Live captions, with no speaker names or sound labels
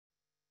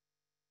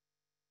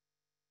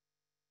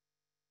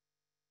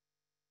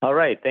All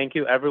right. Thank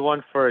you,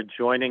 everyone, for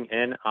joining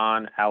in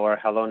on our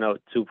HelloNote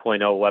 2.0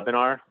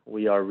 webinar.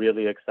 We are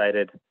really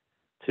excited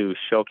to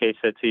showcase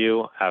it to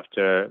you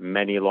after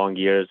many long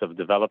years of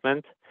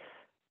development.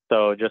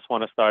 So just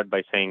want to start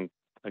by saying,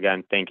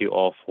 again, thank you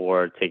all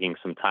for taking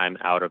some time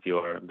out of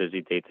your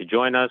busy day to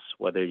join us,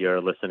 whether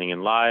you're listening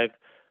in live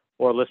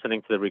or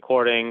listening to the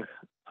recording.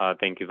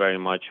 Thank you very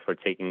much for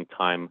taking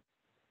time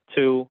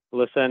to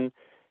listen.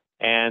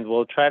 And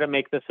we'll try to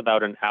make this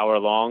about an hour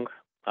long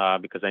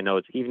because I know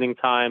it's evening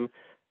time.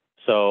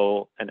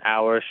 So an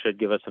hour should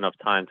give us enough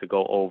time to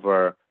go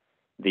over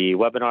the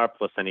webinar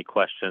plus any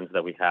questions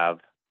that we have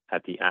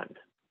at the end.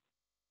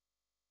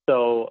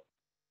 So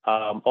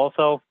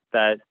also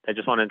that I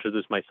just want to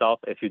introduce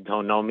myself. If you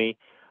don't know me,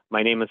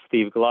 my name is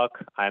Steve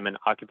Gluck. I'm an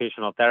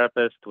occupational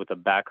therapist with a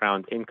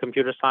background in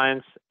computer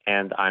science,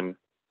 and I'm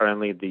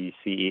currently the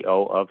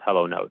CEO of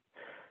HelloNote.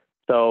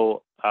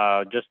 So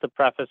just to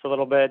preface a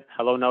little bit,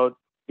 HelloNote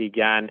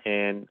began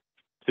in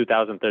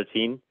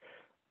 2013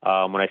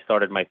 when I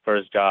started my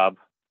first job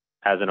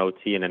as an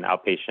OT in an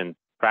outpatient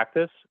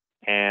practice,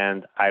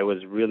 and I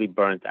was really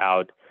burnt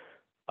out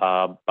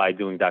by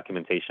doing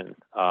documentation.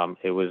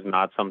 It was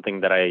not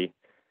something that I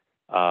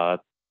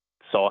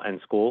saw in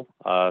school.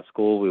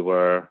 We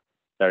were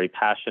very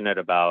passionate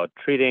about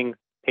treating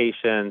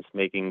patients,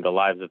 making the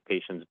lives of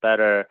patients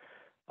better,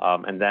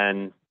 and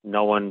then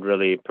no one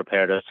really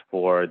prepared us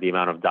for the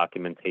amount of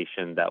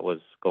documentation that was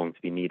going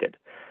to be needed.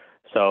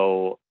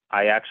 So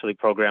I actually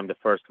programmed the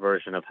first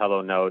version of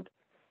HelloNote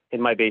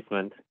in my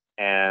basement,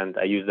 and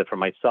I used it for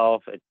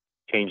myself. It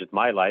changed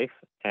my life,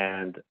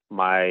 and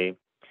my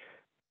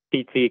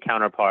PT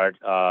counterpart,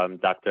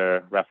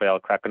 Dr. Raphael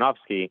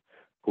Krakonovsky,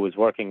 who was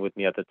working with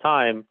me at the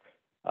time,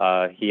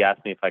 he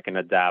asked me if I can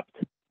adapt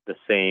the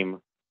same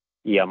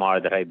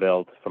EMR that I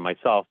built for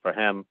myself for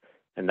him,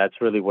 and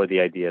that's really where the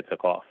idea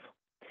took off.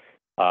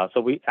 So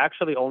we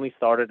actually only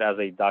started as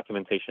a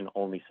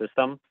documentation-only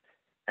system,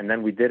 and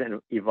then we did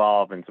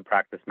evolve into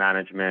practice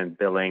management,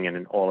 billing, and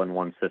an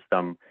all-in-one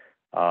system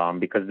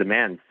because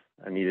demands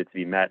needed to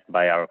be met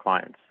by our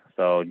clients.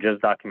 So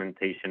just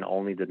documentation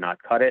only did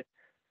not cut it.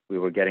 We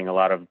were getting a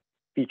lot of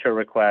feature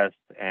requests,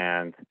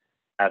 and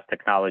as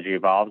technology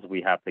evolves,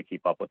 we have to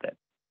keep up with it.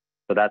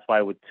 So that's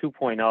why with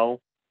 2.0,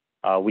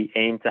 we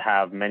aim to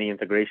have many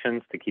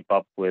integrations to keep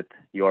up with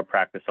your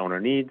practice owner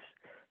needs.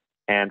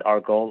 And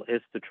our goal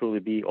is to truly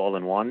be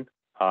all-in-one.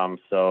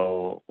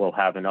 So we'll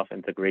have enough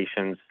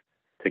integrations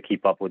to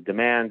keep up with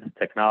demand,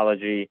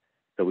 technology,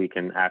 so we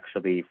can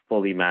actually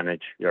fully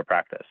manage your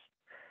practice.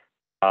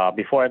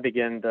 Before I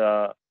begin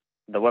the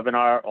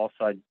webinar, also,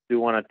 I do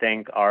want to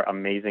thank our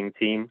amazing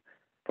team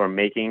for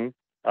making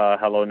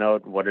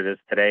HelloNote what it is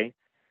today.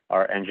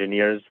 Our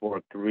engineers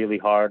worked really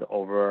hard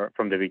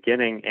from the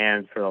beginning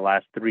and for the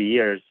last 3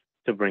 years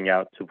to bring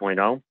out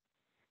 2.0.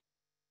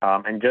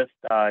 And just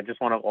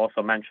want to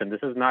also mention,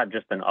 this is not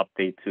just an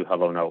update to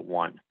HelloNote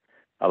 1.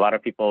 A lot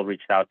of people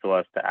reached out to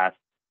us to ask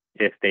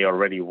if they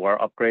already were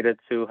upgraded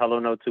to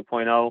HelloNote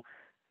 2.0,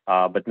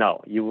 but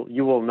no,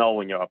 you will know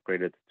when you're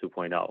upgraded to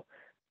 2.0.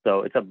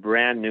 So it's a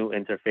brand new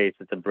interface.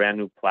 It's a brand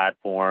new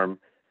platform.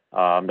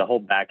 The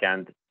whole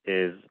backend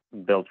is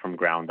built from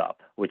ground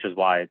up, which is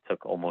why it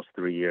took almost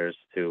 3 years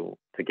to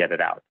get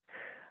it out.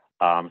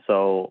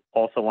 So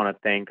also want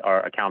to thank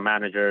our account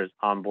managers,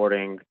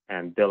 onboarding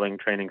and billing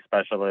training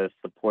specialists,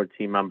 support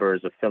team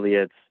members,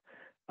 affiliates,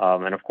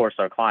 and of course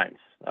our clients.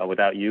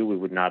 Without you, we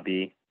would not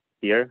be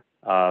here.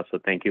 So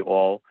thank you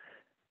all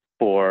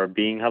for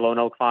being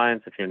HelloNote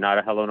clients. If you're not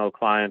a HelloNote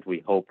client,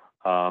 we hope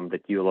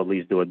that you'll at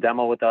least do a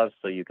demo with us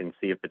so you can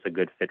see if it's a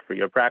good fit for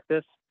your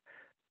practice.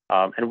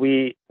 And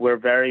we're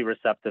very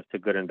receptive to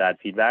good and bad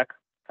feedback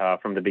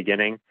from the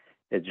beginning.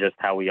 It's just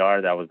how we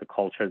are. That was the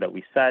culture that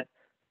we set.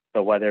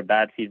 So whether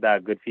bad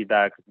feedback, good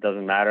feedback,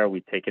 doesn't matter. We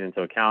take it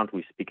into account.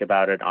 We speak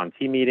about it on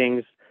team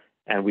meetings,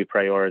 and we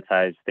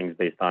prioritize things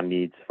based on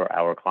needs for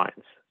our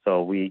clients.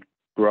 So we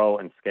grow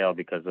and scale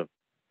because of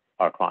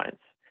our clients.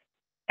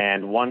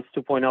 And once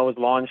 2.0 is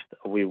launched,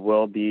 we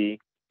will be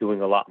doing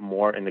a lot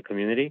more in the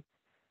community.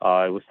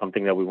 It was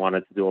something that we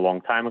wanted to do a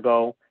long time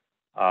ago,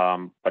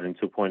 but in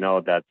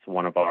 2.0, that's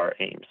one of our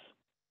aims.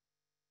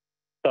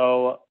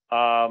 So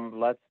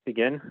let's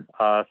begin.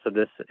 So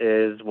this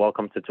is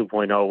Welcome to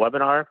 2.0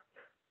 webinar.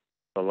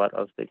 So let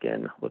us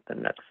begin with the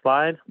next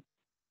slide.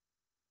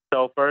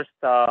 So first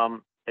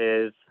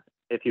is,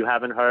 if you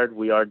haven't heard,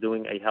 we are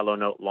doing a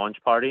HelloNote launch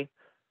party,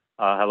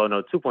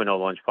 HelloNote 2.0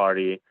 launch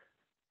party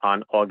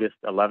on August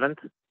 11th.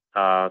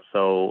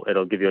 So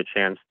it'll give you a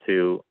chance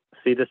to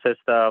see the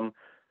system,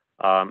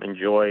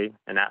 enjoy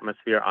an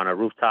atmosphere on a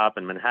rooftop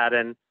in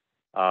Manhattan.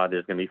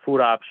 There's going to be food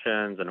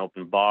options, an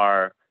open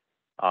bar,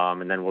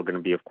 and then we're going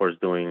to be, of course,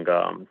 doing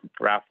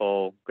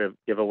raffle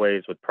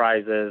giveaways with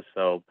prizes.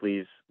 So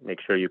please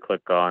make sure you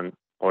click on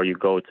or you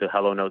go to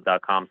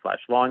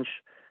hellonote.com/launch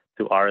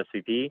to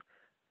RSVP.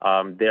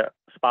 Their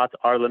spots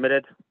are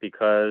limited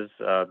because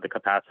the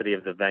capacity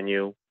of the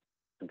venue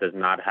does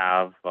not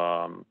have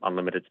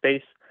unlimited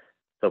space.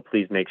 So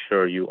please make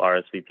sure you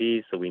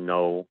RSVP so we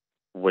know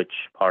which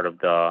part of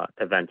the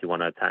event you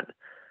want to attend.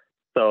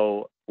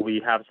 So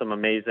we have some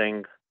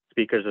amazing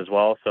speakers as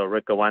well. So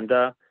Rick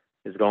Gowenda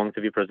is going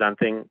to be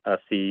presenting a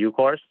CEU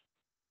course.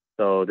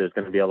 So there's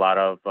going to be a lot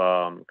of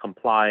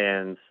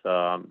compliance,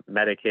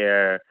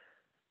 Medicare,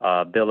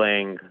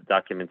 billing,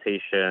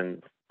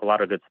 documentation, a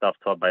lot of good stuff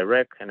taught by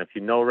Rick. And if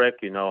you know Rick,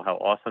 you know how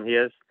awesome he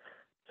is.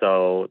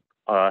 So,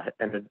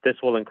 and this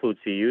will include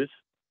CEUs.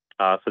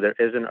 So there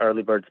is an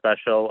early bird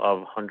special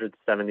of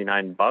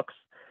 $179,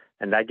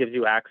 and that gives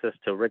you access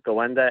to Rick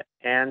Gowenda.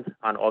 And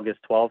on August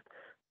 12th,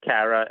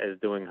 Kara is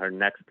doing her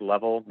next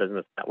level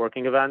business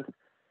networking event.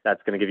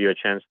 That's going to give you a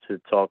chance to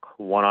talk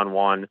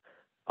one-on-one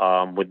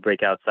with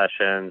breakout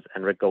sessions,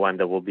 and Rick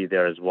Gowenda will be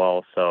there as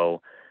well.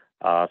 So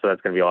that's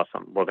going to be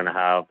awesome. We're going to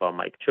have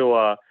Mike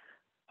Chua,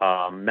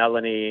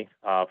 Melanie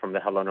from the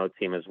HelloNote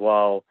team as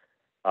well.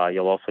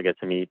 You'll also get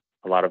to meet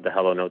a lot of the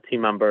HelloNote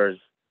team members.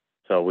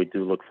 So we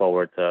do look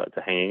forward to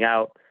hanging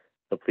out.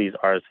 So please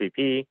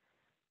RSVP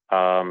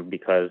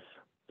because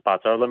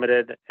spots are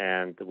limited,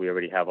 and we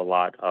already have a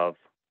lot of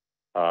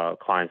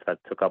clients that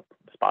took up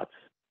spots.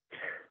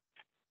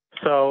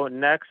 So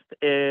next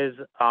is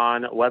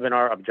on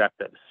webinar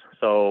objectives.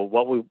 So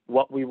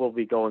what we will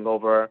be going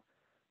over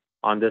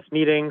on this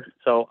meeting.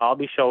 So I'll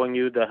be showing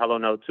you the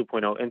HelloNote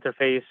 2.0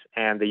 interface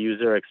and the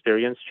user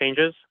experience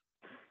changes.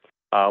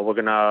 We're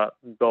gonna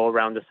go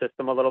around the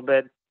system a little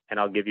bit, and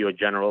I'll give you a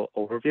general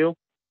overview.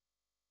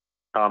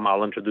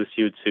 I'll introduce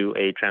you to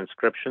a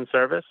transcription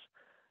service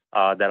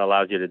that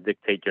allows you to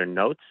dictate your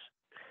notes.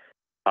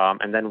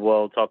 And then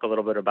we'll talk a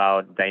little bit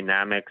about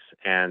dynamics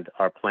and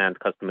our planned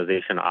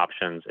customization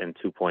options in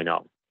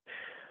 2.0.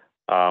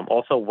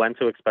 Also, when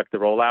to expect the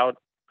rollout.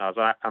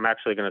 So I'm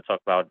actually going to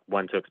talk about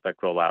when to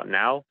expect rollout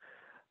now.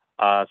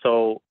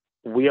 So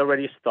we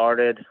already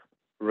started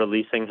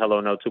releasing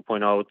HelloNote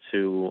 2.0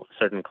 to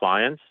certain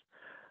clients.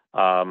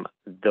 And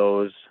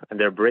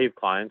they're brave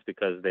clients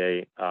because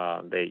they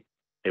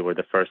were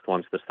the first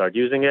ones to start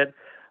using it.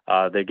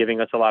 They're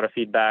giving us a lot of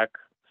feedback.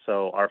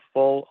 So our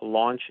full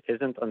launch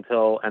isn't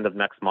until end of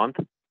next month.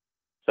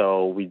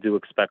 So we do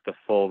expect a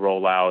full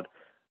rollout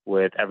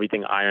with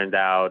everything ironed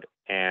out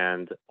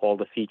and all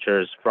the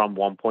features from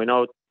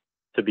 1.0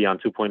 to be on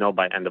 2.0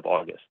 by end of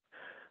August.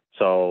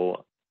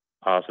 So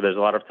there's a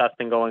lot of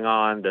testing going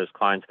on. There's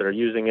clients that are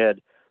using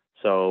it.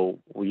 So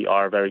we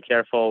are very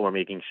careful. We're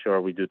making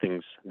sure we do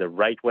things the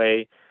right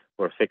way.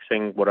 We're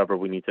fixing whatever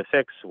we need to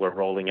fix. We're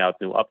rolling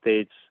out new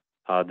updates.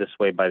 This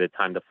way, by the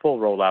time the full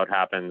rollout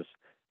happens,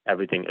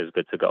 everything is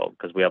good to go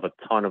because we have a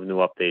ton of new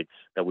updates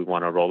that we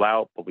want to roll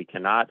out, but we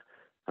cannot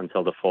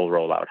until the full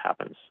rollout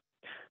happens.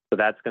 So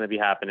that's going to be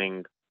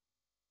happening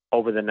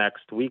over the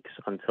next weeks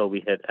until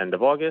we hit end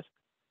of August.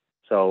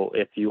 So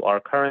if you are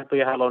currently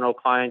a HelloNote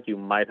client, you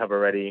might have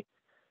already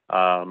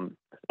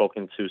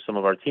spoken to some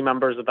of our team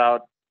members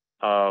about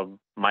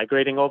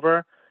migrating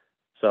over.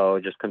 So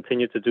just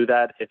continue to do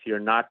that. If you're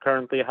not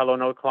currently a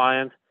HelloNote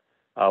client,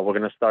 we're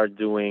going to start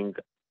doing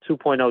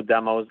 2.0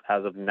 demos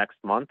as of next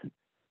month.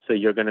 So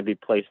you're going to be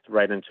placed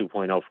right in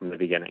 2.0 from the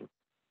beginning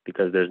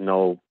because there's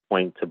no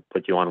point to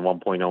put you on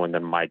 1.0 and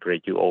then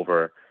migrate you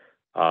over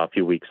a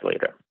few weeks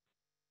later.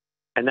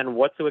 And then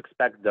what to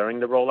expect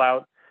during the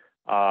rollout.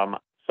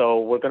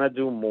 So we're going to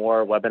do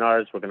more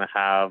webinars. We're going to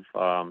have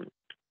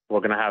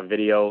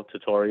video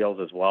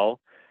tutorials as well.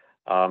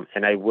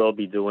 And I will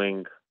be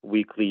doing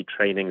weekly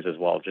trainings as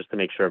well, just to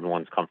make sure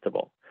everyone's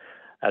comfortable.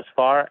 As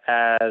far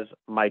as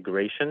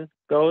migration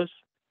goes,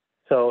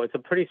 so it's a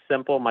pretty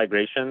simple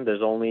migration.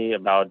 There's only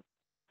about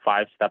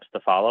 5 steps to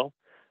follow.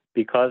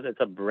 Because it's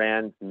a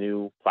brand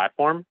new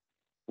platform,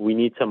 we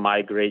need to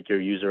migrate your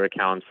user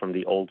accounts from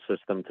the old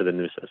system to the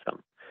new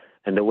system.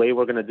 And the way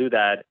we're going to do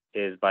that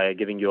is by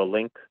giving you a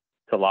link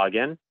to log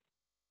in.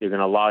 You're going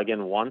to log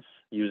in once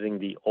using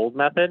the old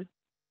method.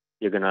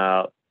 You're going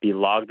to be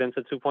logged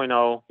into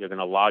 2.0. You're going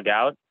to log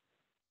out,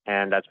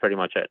 and that's pretty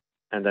much it.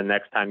 And the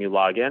next time you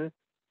log in,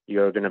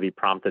 you're going to be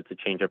prompted to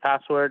change your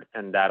password,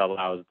 and that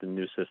allows the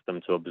new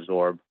system to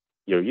absorb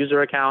your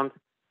user account.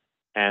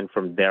 And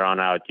from there on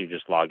out, you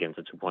just log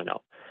into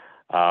 2.0.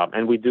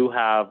 And we do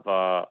have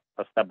a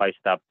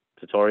step-by-step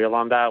tutorial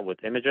on that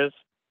with images.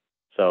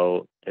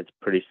 So it's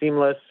pretty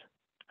seamless.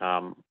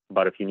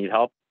 But if you need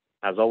help,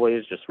 as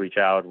always, just reach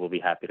out. We'll be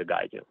happy to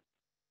guide you.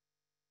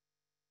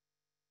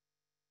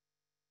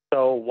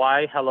 So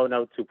why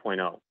HelloNote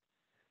 2.0?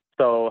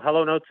 So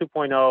HelloNote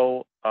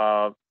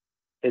 2.0,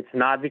 it's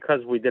not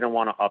because we didn't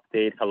want to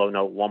update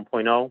HelloNote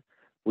 1.0.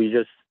 We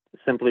just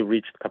simply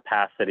reached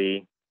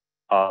capacity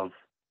of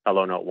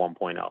HelloNote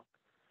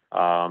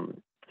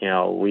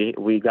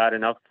 1.0. We got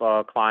enough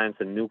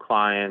clients and new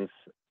clients,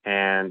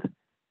 and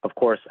of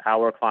course,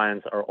 our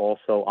clients are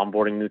also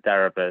onboarding new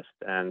therapists,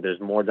 and there's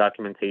more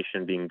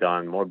documentation being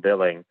done, more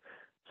billing.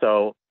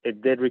 So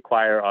it did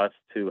require us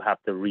to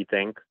have to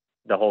rethink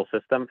the whole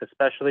system,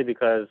 especially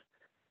because,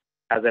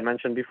 as I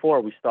mentioned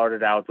before, we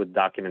started out with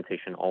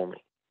documentation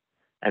only,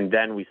 and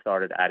then we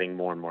started adding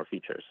more and more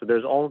features. So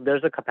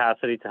there's a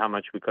capacity to how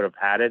much we could have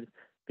added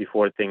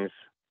before things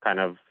kind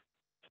of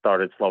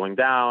started slowing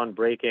down,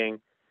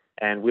 breaking,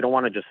 and we don't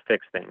want to just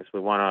fix things. We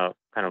want to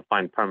kind of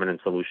find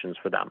permanent solutions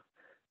for them.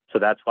 So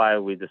that's why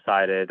we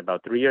decided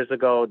about 3 years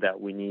ago that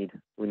we need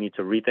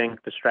to rethink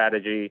the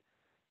strategy,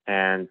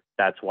 and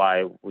that's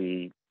why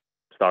we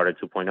started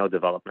 2.0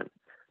 development.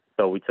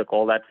 So we took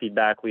all that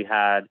feedback we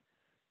had,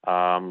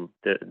 and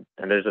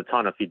there's a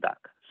ton of feedback.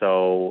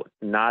 So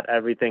not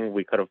everything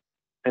we could have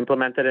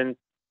implemented in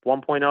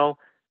 1.0.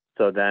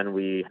 So then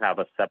we have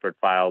a separate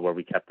file where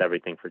we kept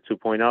everything for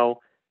 2.0.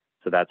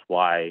 So that's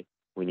why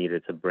we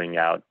needed to bring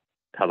out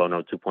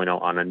HelloNote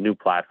 2.0 on a new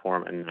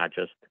platform and not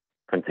just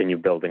continue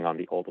building on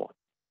the old one.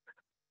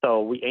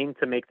 So we aim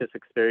to make this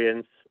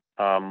experience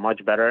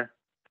much better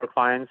for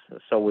clients.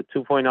 So with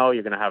 2.0,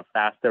 you're going to have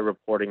faster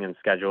reporting and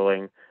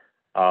scheduling,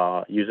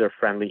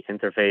 user-friendly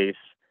interface.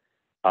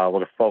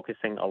 We're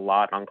focusing a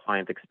lot on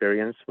client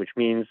experience, which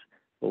means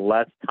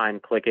less time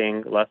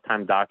clicking, less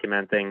time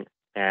documenting,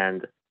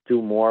 and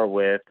do more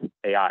with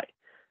AI.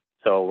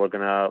 So we're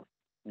going to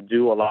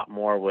do a lot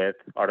more with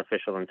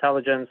artificial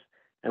intelligence,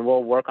 and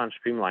we'll work on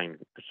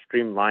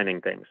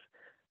streamlining things.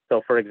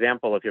 So for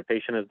example, if your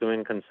patient is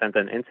doing consent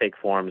and intake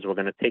forms, we're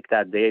going to take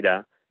that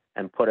data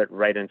and put it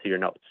right into your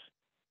notes.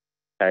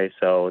 Okay,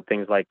 so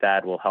things like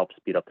that will help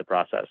speed up the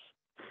process.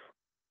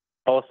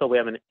 Also, we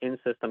have an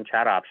in-system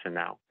chat option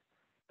now.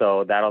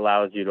 So that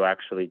allows you to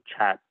actually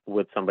chat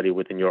with somebody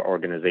within your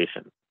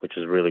organization, which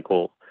is really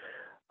cool.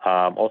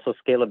 Also,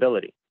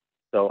 scalability.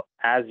 So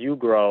as you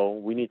grow,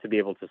 we need to be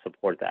able to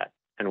support that.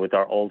 And with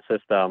our old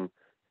system,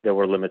 there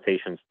were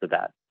limitations to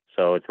that.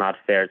 So it's not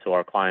fair to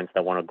our clients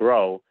that want to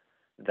grow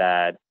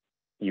that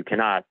you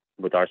cannot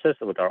with our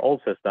system, with our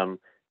old system,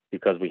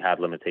 because we had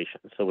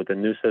limitations. So with the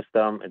new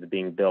system, it's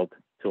being built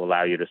to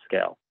allow you to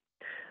scale.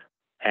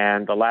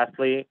 And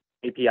lastly,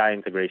 API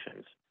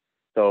integrations.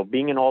 So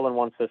being an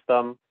all-in-one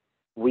system,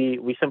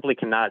 we simply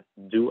cannot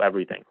do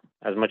everything.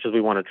 As much as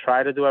we want to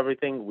try to do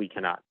everything, we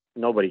cannot.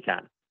 Nobody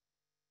can.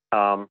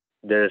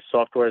 There's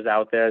softwares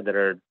out there that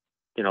are,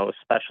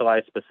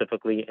 specialized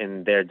specifically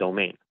in their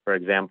domain. For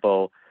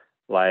example,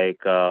 like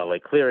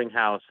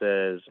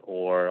clearinghouses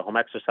or home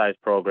exercise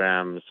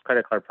programs,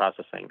 credit card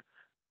processing.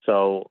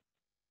 So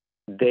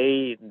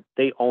they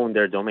own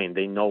their domain.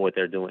 They know what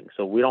they're doing.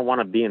 So we don't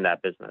want to be in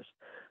that business.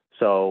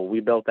 So we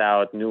built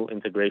out new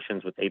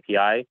integrations with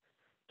API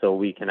so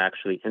we can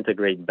actually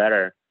integrate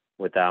better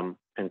with them,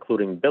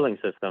 including billing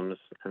systems,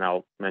 and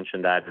I'll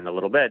mention that in a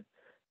little bit.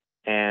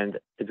 And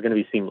it's going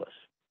to be seamless.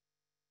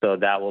 So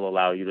that will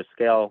allow you to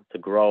scale, to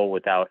grow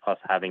without us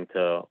having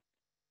to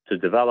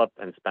develop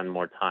and spend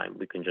more time.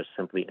 We can just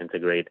simply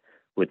integrate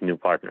with new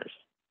partners.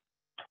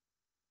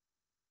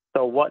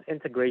 So what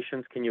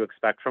integrations can you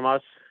expect from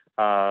us?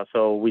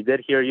 So we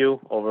did hear you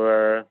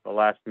over the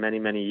last many,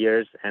 many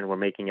years, and we're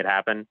making it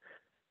happen.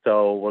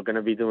 So we're going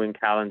to be doing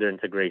calendar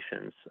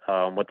integrations.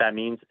 What that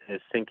means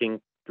is syncing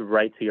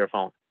right to your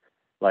phone,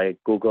 like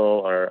Google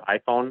or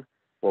iPhone.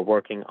 We're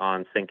working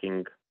on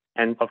syncing.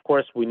 And of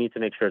course, we need to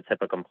make sure it's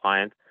HIPAA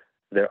compliant.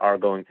 There are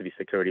going to be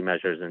security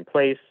measures in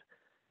place.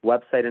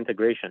 Website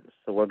integrations.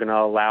 So we're going to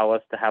allow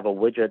us to have a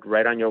widget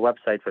right on your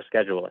website for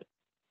scheduling.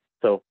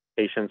 So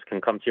patients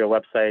can come to your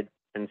website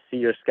and see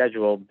your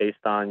schedule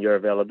based on your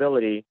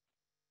availability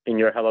in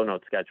your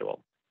HelloNote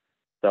schedule.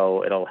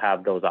 So it'll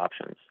have those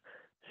options.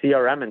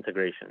 CRM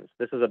integrations.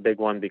 This is a big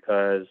one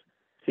because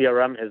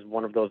CRM is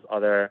one of those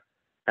other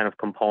kind of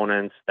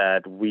components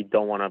that we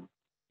don't want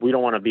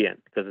to be in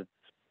because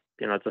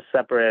it's a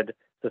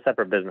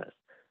separate business.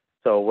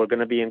 So we're going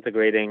to be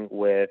integrating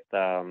with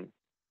some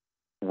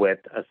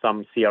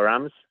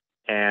CRMs,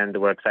 and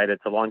we're excited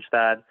to launch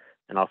that.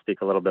 And I'll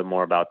speak a little bit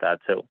more about that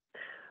too.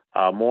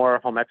 More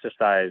home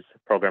exercise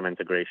program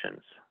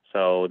integrations.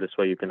 So this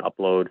way you can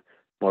upload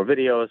more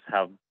videos,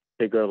 have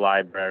bigger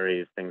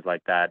libraries, things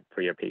like that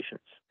for your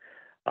patients.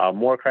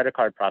 More credit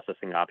card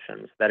processing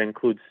options. That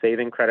includes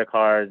saving credit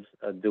cards,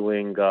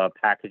 doing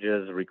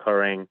packages,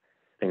 recurring,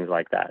 things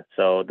like that.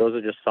 So those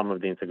are just some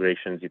of the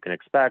integrations you can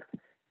expect.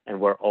 And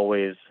we're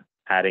always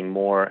adding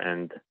more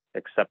and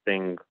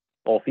accepting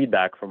all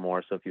feedback for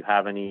more. So if you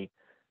have any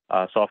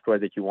software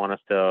that you want us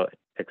to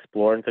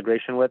explore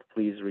integration with,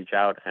 please reach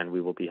out and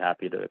we will be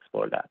happy to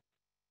explore that.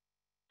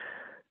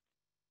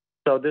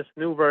 So this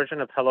new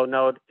version of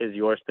HelloNote is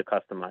yours to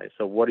customize.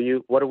 So what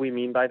do we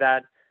mean by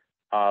that?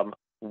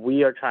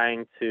 We are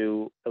trying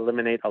to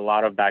eliminate a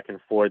lot of back and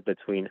forth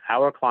between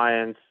our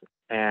clients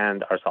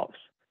and ourselves.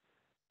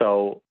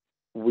 So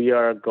we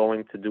are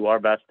going to do our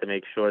best to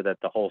make sure that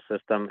the whole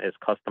system is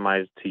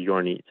customized to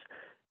your needs.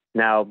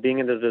 Now, being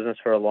in this business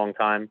for a long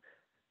time,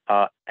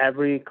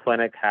 every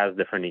clinic has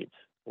different needs.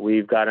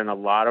 We've gotten a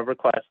lot of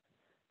requests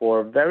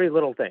for very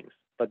little things,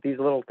 but these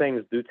little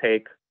things do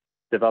take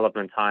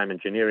development time,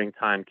 engineering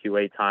time,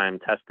 QA time,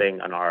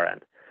 testing on our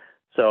end.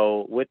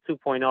 So with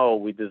 2.0,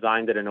 we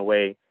designed it in a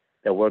way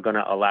that we're going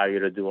to allow you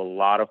to do a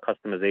lot of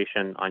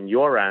customization on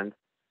your end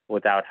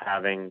without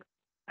having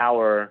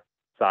our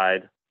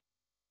side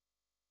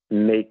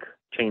make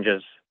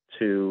changes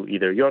to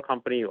either your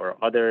company or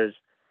others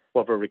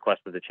whoever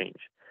requested the change.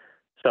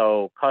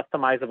 So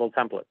customizable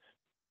templates,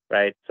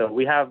 right? So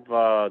we have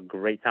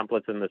great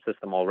templates in the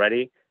system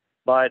already,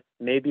 but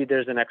maybe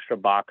there's an extra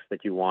box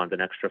that you want,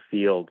 an extra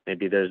field.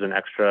 Maybe there's an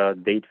extra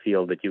date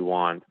field that you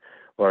want,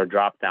 or a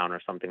drop down or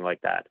something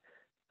like that.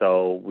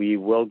 So we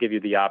will give you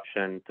the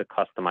option to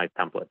customize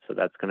templates. So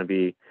that's going to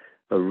be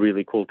a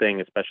really cool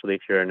thing, especially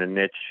if you're in a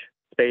niche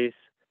space.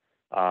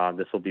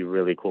 This will be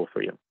really cool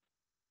for you.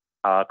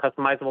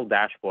 Customizable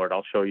dashboard.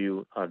 I'll show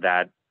you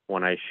that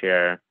when I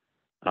share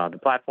the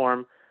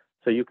platform.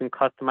 So you can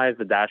customize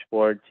the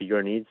dashboard to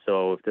your needs.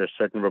 So if there's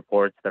certain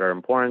reports that are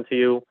important to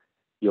you,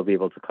 you'll be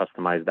able to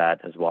customize that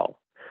as well.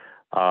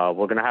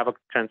 We're going to have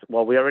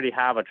we already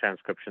have a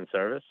transcription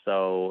service.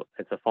 So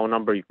it's a phone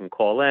number you can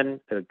call in.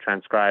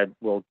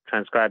 We'll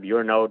transcribe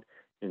your note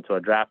into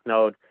a draft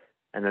note.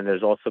 And then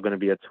there's also going to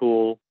be a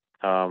tool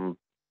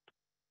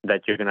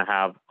that you're going to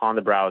have on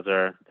the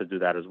browser to do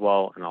that as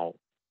well. And I'll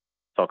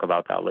talk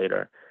about that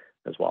later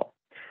as well.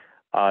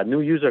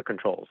 New user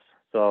controls.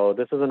 So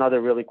this is another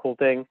really cool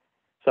thing.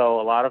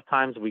 So a lot of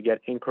times we get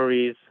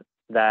inquiries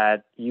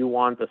that you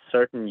want a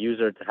certain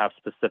user to have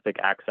specific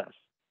access.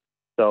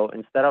 So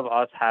instead of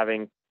us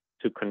having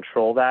to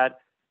control that,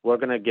 we're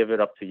going to give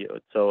it up to you.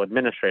 So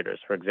administrators,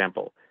 for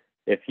example,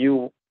 if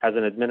you as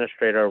an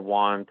administrator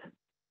want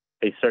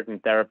a certain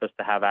therapist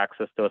to have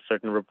access to a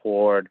certain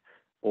report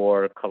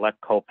or collect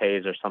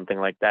copays or something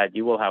like that,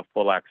 you will have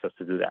full access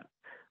to do that,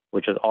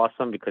 which is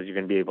awesome because you're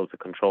going to be able to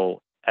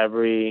control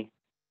every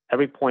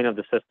point of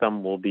the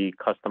system will be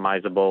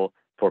customizable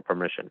for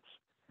permissions.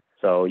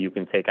 So you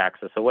can take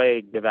access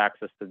away, give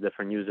access to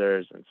different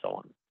users, and so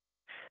on.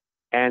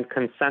 And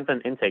consent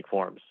and intake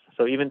forms.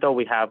 So even though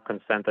we have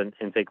consent and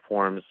intake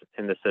forms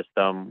in the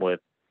system with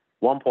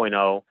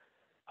 1.0,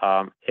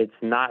 it's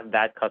not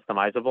that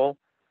customizable.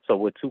 So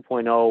with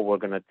 2.0, we're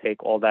going to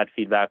take all that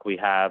feedback we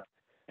have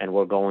and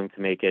we're going to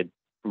make it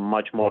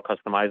much more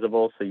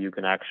customizable so you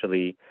can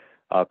actually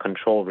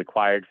control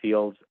required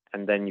fields,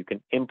 and then you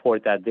can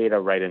import that data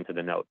right into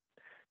the note.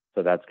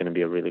 So that's going to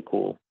be a really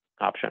cool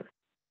option.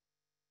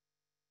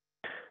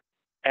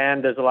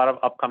 And there's a lot of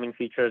upcoming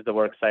features that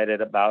we're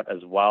excited about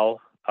as well.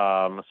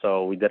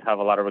 So we did have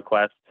a lot of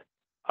requests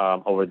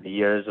over the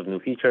years of new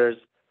features.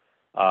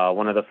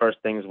 One of the first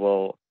things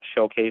we'll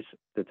showcase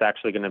that's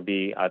actually going to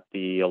be at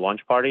the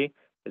launch party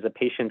is a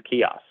patient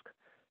kiosk.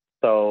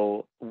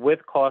 So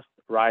with cost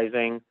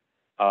rising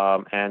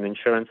and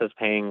insurance is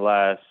paying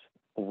less,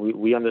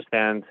 we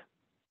understand,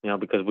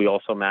 because we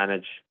also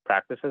manage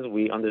practices,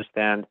 we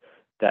understand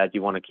that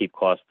you want to keep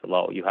costs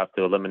low. You have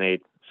to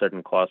eliminate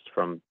certain costs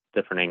from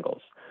different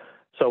angles.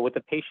 So with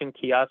the patient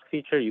kiosk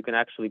feature, you can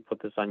actually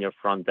put this on your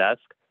front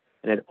desk,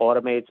 and it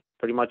automates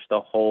pretty much the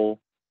whole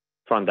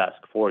front desk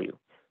for you.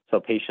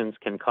 So patients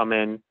can come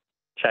in,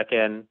 check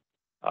in,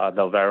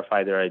 they'll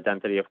verify their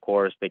identity, of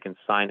course. They can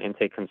sign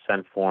intake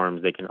consent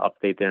forms. They can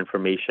update their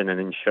information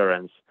and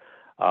insurance.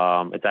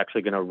 It's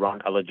actually going to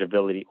run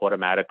eligibility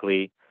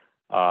automatically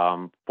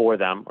for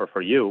them or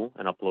for you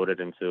and upload it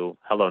into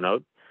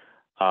HelloNote.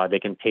 They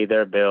can pay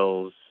their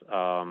bills.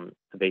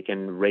 They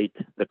can rate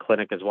the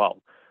clinic as well.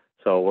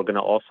 So we're going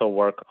to also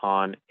work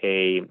on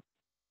a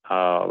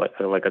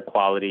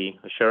quality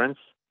assurance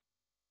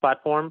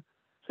platform.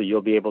 So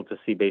you'll be able to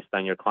see based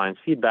on your client's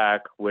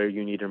feedback where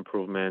you need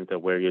improvement or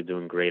where you're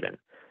doing great in.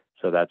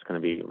 So that's going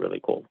to be really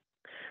cool.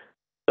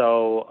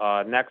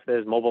 So next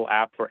is mobile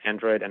app for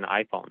Android and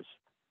iPhones.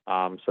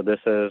 So this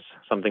is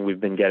something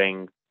we've been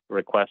getting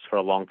requests for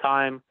a long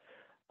time.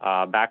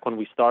 Back when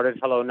we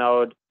started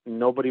HelloNote,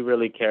 nobody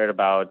really cared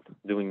about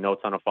doing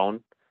notes on a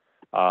phone.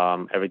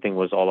 Everything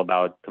was all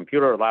about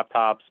computer or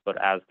laptops, but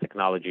as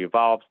technology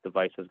evolves,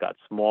 devices got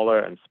smaller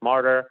and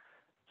smarter.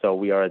 So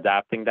we are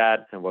adapting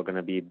that, and we're going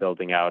to be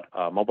building out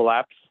mobile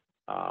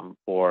apps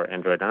for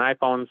Android and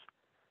iPhones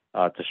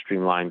to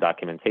streamline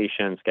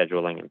documentation,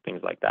 scheduling, and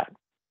things like that.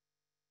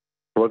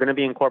 We're going to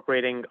be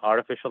incorporating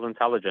artificial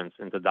intelligence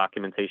into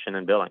documentation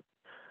and billing.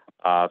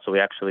 So we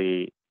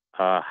actually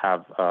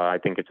have, I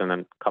think it's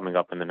coming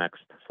up in the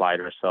next slide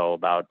or so,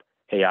 about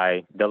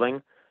AI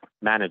billing,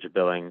 managed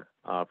billing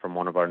from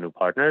one of our new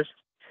partners,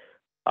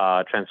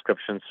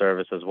 transcription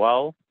service as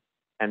well,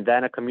 and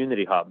then a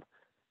community hub.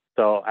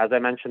 So as I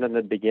mentioned in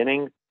the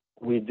beginning,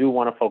 we do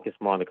want to focus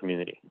more on the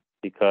community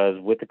because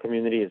with the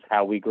community is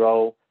how we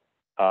grow,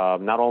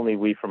 not only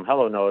we from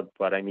HelloNote,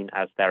 but I mean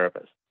as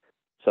therapists.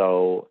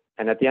 So,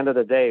 and at the end of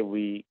the day,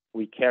 we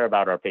care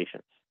about our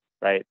patients,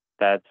 right?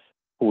 That's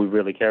who we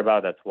really care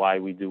about. That's why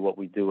we do what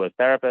we do as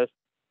therapists.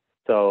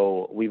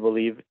 So we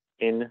believe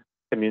in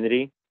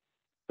community.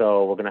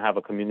 So we're going to have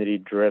a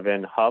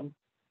community-driven hub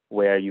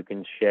where you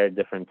can share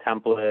different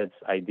templates,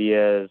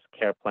 ideas,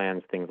 care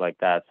plans, things like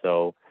that.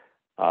 So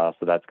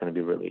that's going to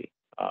be really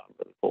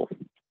cool.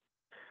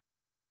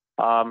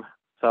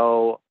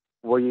 So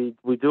we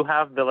do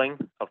have billing,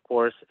 of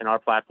course, in our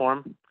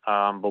platform,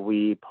 but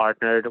we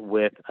partnered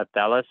with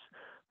Atelis,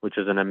 which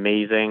is an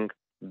amazing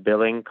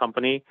billing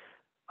company,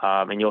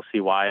 and you'll see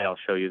why. I'll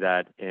show you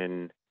that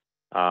in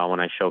when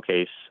I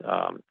showcase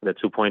the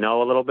 2.0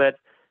 a little bit.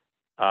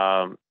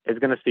 It's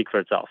going to speak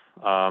for itself.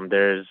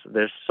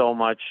 There's so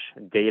much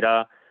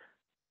data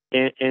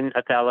in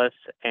Atelis,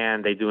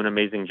 and they do an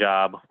amazing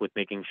job with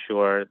making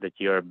sure that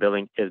your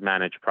billing is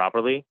managed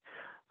properly.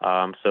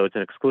 So it's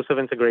an exclusive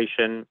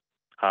integration.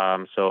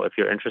 So if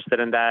you're interested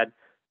in that,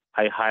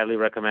 I highly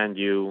recommend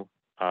you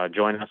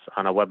join us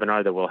on a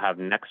webinar that we'll have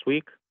next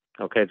week.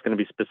 Okay, it's going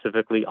to be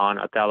specifically on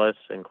Atelis,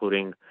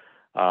 including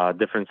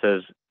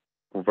differences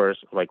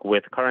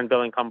with current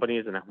billing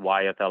companies and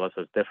why Atelis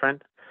is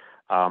different.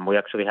 We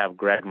actually have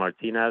Greg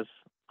Martinez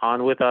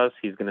on with us.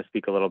 He's going to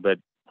speak a little bit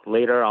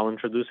later. I'll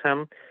introduce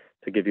him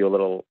to give you a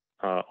little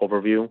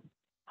overview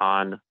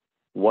on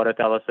what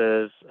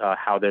Atelis is,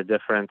 how they're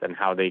different, and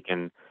how they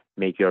can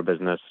make your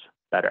business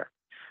better.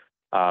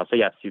 So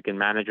yes, you can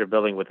manage your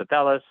billing with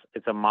Atelis.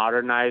 It's a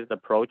modernized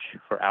approach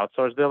for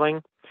outsourced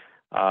billing.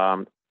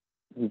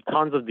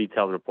 Tons of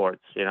detailed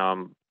reports.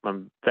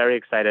 I'm very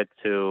excited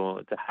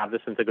to have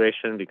this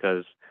integration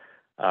because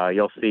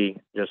you'll see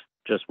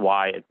just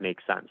why it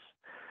makes sense.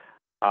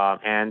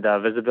 And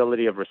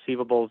visibility of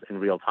receivables in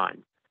real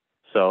time.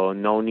 So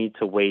no need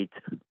to wait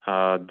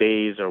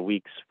days or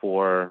weeks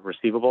for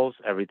receivables.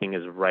 Everything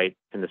is right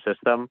in the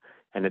system,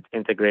 and it's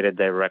integrated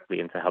directly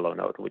into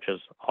HelloNote, which is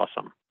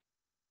awesome.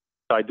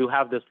 So I do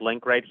have this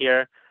link right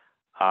here.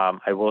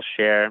 I will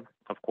share,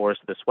 of course,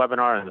 this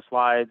webinar and the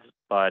slides,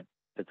 but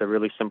it's a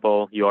really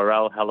simple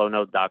URL,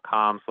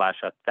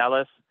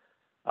 hellonote.com/Atelis.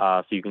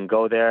 So you can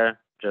go there,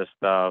 just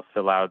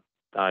fill out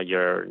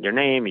your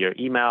name, your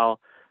email.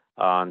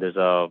 I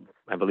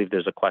believe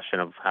there's a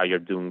question of how you're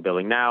doing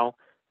billing now,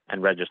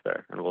 and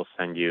register, and we'll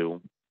send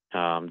you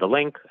the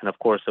link. And of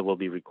course, it will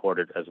be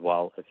recorded as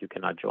well if you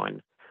cannot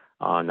join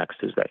next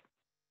Tuesday.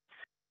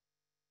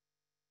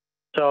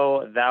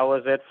 So that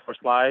was it for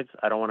slides.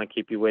 I don't want to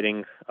keep you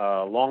waiting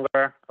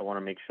longer. I want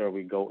to make sure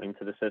we go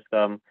into the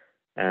system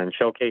and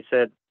showcase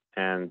it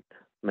and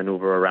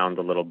maneuver around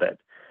a little bit.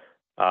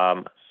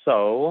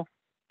 So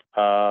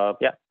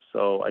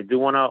I do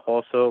want to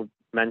also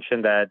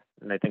mention that,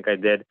 and I think I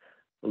did,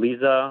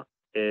 Lisa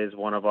is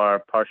one of our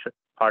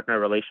partner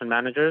relation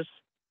managers.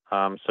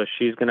 So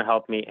she's going to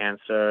help me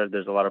answer.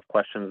 There's a lot of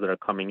questions that are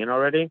coming in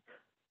already.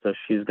 So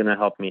she's going to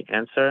help me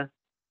answer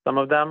some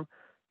of them.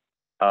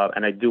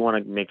 And I do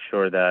want to make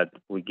sure that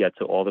we get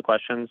to all the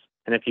questions.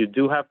 And if you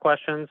do have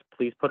questions,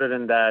 please put it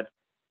in that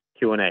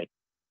Q&A.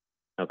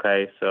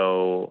 Okay,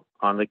 so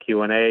on the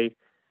Q&A,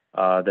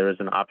 there is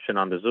an option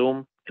on the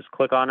Zoom. Just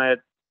click on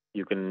it.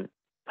 You can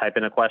type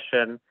in a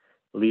question.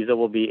 Lisa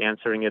will be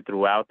answering it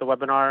throughout the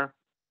webinar.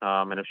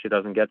 And if she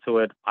doesn't get to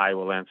it, I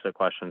will answer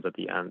questions at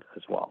the end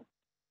as well.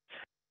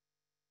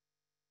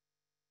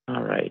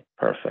 All right,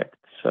 perfect.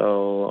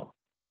 So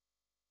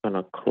I'm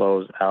going to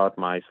close out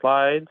my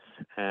slides,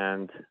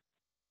 and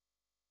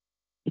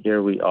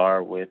here we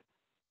are with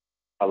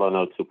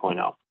HelloNote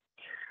 2.0.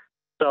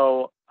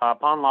 So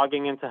upon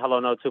logging into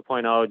HelloNote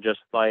 2.0, just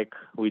like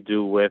we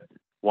do with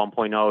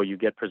 1.0, you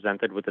get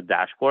presented with a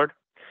dashboard.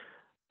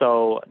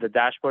 So the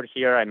dashboard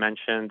here I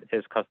mentioned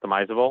is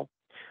customizable.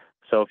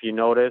 So if you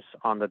notice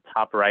on the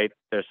top right,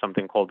 there's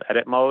something called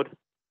edit mode.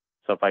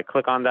 So if I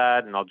click on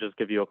that, and I'll just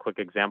give you a quick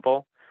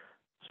example.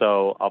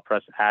 So I'll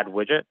press add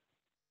widget.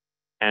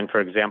 And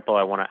for example,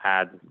 I want to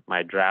add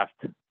my draft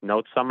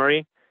note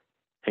summary,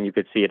 and you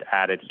could see it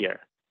added here.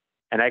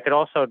 And I could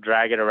also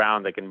drag it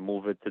around. I can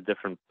move it to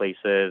different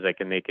places. I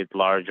can make it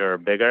larger or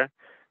bigger,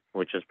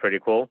 which is pretty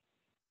cool.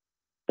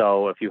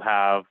 So if you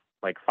have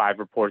like 5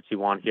 reports you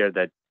want here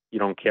that you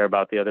don't care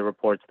about the other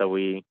reports that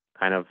we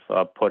kind of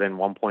put in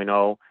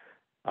 1.0,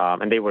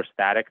 and they were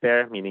static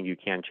there, meaning you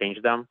can't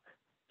change them.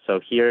 So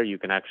here you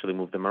can actually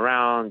move them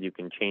around, you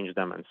can change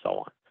them, and so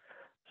on.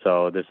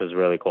 So this is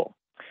really cool.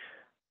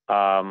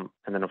 And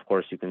then, of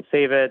course, you can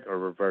save it or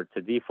revert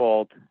to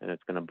default, and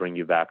it's going to bring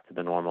you back to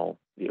the normal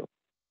view.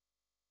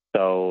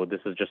 So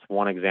this is just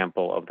one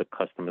example of the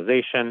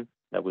customization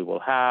that we will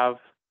have.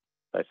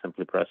 I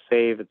simply press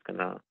save. It's going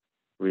to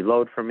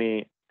reload for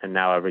me. And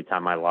now every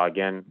time I log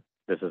in,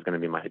 this is going to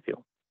be my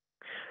view.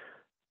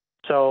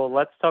 So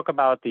let's talk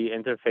about the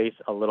interface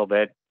a little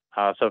bit.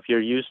 So if you're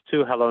used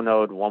to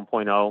HelloNote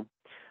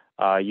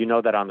 1.0, you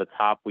know that on the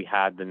top we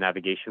had the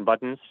navigation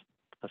buttons.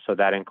 So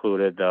that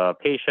included the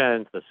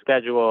patient, the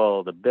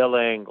schedule, the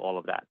billing, all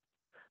of that.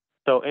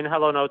 So in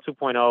HelloNote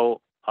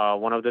 2.0,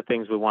 one of the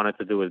things we wanted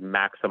to do is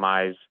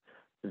maximize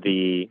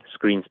the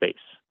screen space.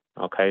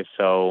 Okay,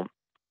 so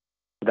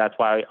that's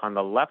why on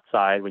the left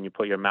side, when you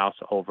put your mouse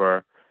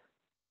over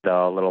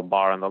the little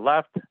bar on the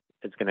left,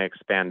 it's going to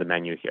expand the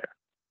menu here.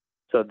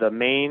 So the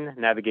main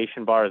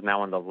navigation bar is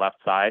now on the left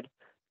side.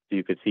 So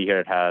you could see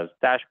here it has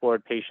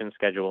dashboard, patient,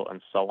 schedule,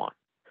 and so on.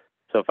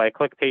 So if I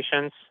click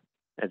patients,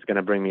 it's going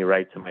to bring me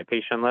right to my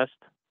patient list.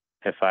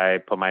 If I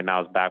put my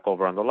mouse back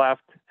over on the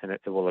left, and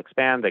it will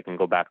expand, I can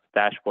go back to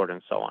dashboard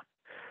and so on.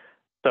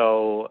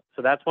 So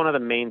that's one of the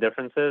main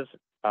differences.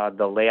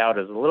 The layout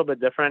is a little bit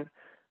different,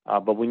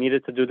 but we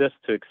needed to do this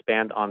to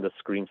expand on the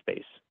screen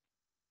space.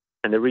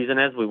 And the reason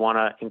is we want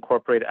to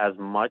incorporate as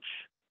much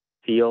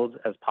fields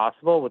as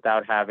possible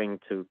without having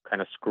to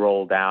kind of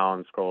scroll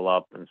down, scroll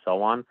up, and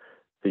so on.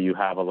 So you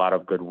have a lot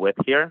of good width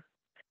here.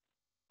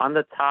 On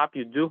the top,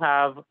 you do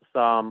have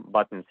some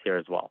buttons here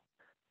as well.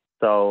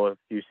 So if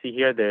you see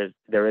here,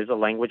 there is a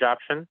language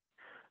option.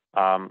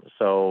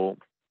 So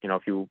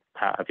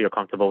if you're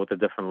comfortable with a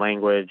different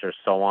language or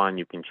so on,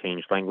 you can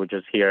change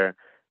languages here.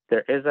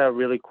 There is a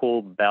really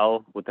cool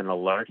bell with an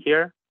alert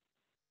here.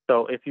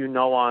 So if you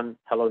know on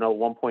HelloNote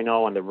 1.0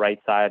 on the right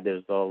side,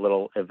 there's a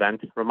little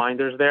event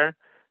reminders there.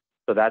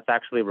 So that's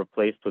actually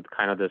replaced with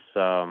kind of this,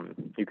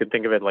 you could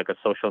think of it like a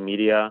social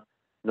media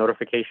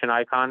notification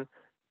icon.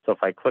 So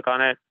if I click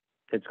on it,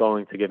 it's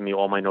going to give me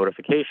all my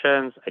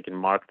notifications. I can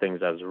mark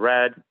things as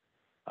read.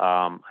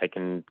 I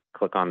can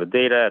click on the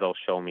data. It'll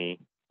show me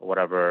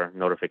whatever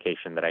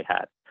notification that I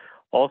had.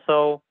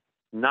 Also,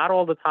 not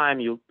all the time,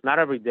 not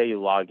every day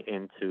you log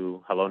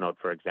into HelloNote,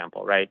 for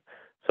example, right?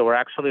 So we're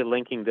actually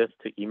linking this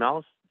to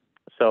emails.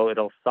 So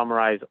it'll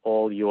summarize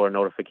all your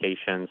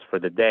notifications for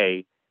the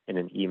day in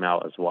an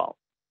email as well.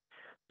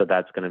 So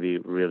that's going to be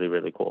really,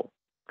 really cool.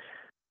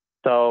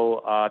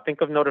 So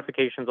think of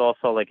notifications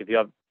also, like if you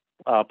have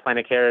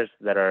plan cares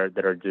that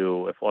are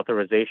due, if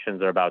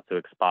authorizations are about to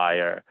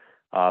expire,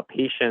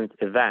 patient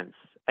events,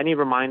 any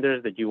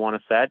reminders that you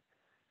want to set,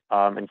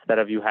 instead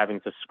of you having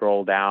to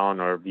scroll down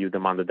or view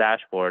them on the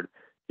dashboard,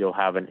 you'll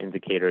have an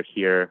indicator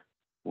here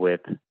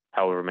with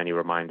however many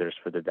reminders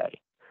for the day.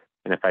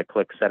 And if I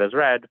click set as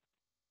read,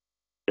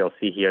 you'll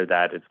see here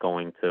that it's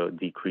going to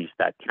decrease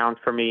that count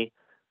for me.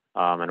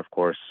 And of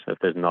course, if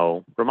there's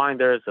no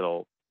reminders,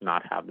 it'll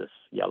not have this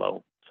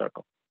yellow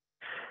circle.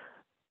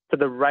 To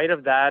the right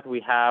of that,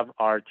 we have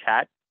our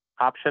chat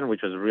option,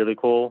 which is really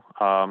cool.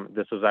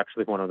 This was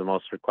actually one of the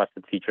most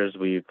requested features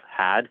we've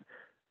had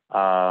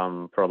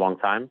for a long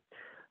time.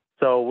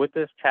 So with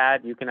this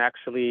chat, you can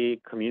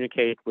actually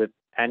communicate with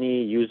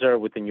any user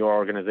within your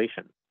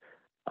organization.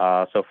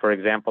 So for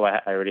example,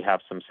 I already have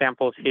some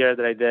samples here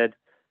that I did.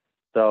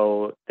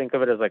 So think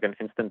of it as like an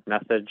instant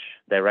message,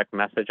 direct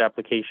message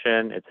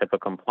application. It's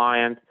HIPAA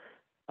compliant.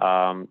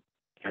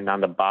 And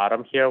on the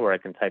bottom here where I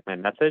can type my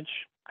message,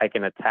 I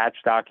can attach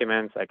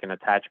documents, I can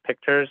attach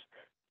pictures.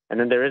 And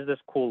then there is this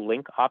cool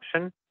link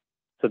option.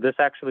 So this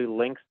actually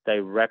links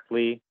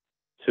directly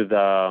to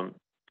the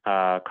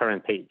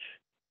current page.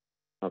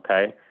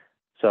 Okay.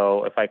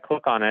 So if I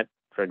click on it,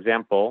 for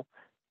example,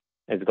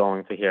 it's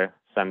going to here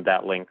send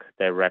that link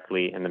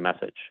directly in the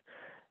message.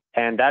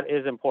 And that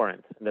is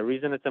important. The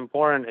reason it's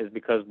important is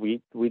because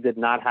we did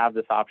not have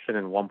this option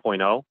in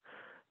 1.0.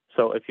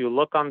 So if you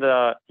look on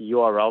the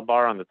URL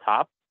bar on the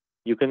top,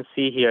 you can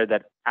see here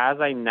that as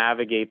I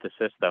navigate the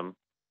system,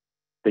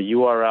 the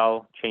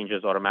URL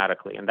changes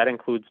automatically, and that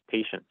includes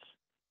patients.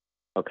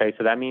 Okay,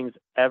 so that means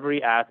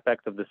every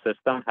aspect of the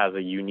system has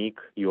a unique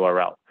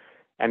URL.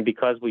 And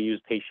because we use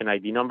patient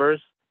ID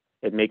numbers,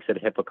 it makes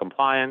it HIPAA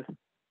compliant.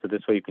 So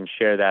this way you can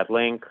share that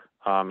link,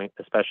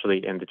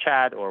 especially in the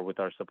chat or with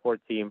our support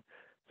team.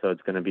 So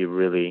it's going to be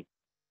really,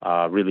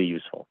 really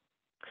useful.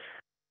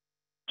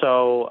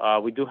 So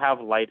we do have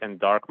light and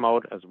dark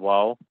mode as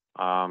well.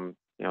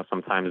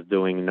 Sometimes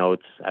doing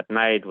notes at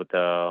night with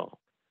the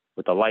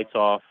lights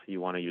off,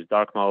 you want to use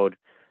dark mode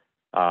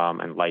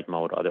and light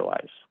mode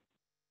otherwise.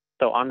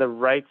 So on the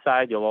right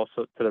side, to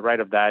the right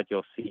of that,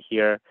 you'll see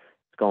here,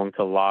 it's going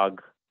to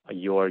log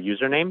your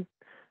username.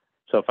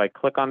 So if I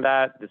click on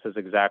that, this is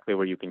exactly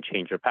where you can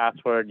change your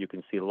password. You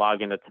can see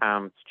login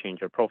attempts, change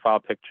your profile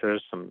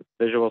pictures, some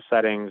visual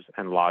settings,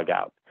 and log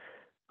out.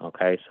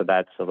 Okay, so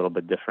that's a little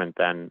bit different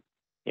than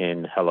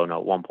in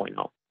HelloNote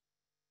 1.0.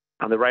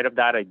 On the right of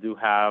that, I do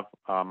have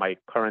my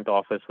current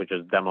office, which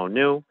is demo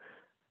new.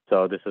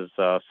 So this is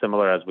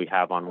similar as we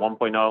have on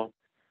 1.0.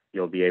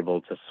 You'll be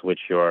able to switch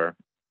your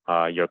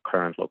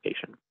current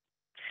location.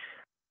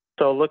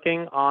 So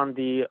looking on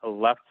the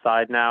left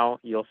side now,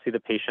 you'll see the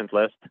patient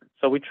list.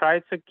 So we try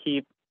to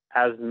keep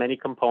as many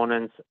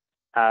components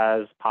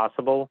as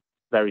possible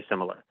very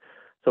similar.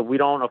 So we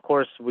don't, of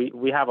course,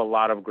 we have a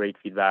lot of great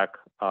feedback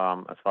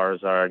as far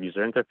as our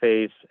user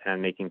interface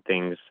and making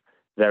things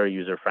very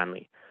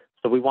user-friendly.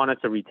 So we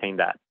wanted to retain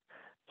that.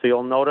 So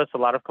you'll notice a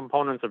lot of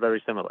components are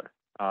very similar.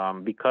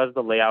 Because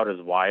the layout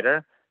is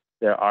wider,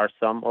 there are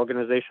some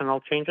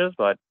organizational changes,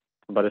 but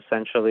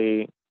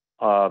essentially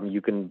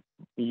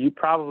you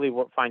probably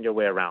will find your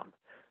way around.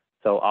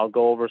 So I'll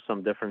go over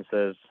some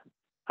differences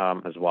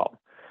as well.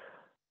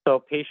 So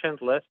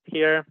patient list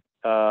here.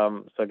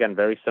 So again,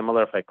 very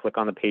similar. If I click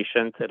on the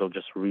patient, it'll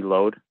just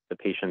reload the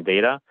patient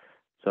data.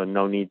 So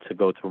no need to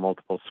go through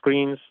multiple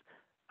screens.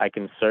 I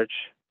can search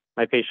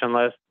my patient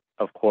list.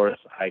 Of course,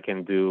 I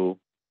can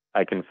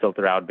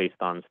filter out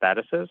based on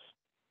statuses.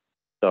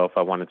 So if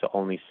I wanted to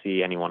only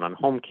see anyone on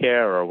home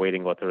care or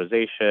awaiting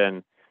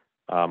authorization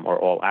or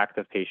all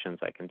active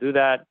patients, I can do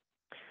that.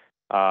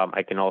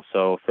 I can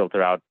also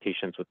filter out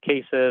patients with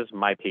cases,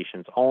 my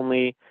patients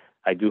only.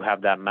 I do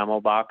have that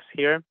memo box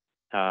here.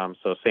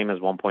 So same as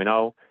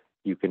 1.0,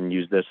 you can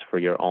use this for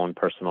your own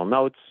personal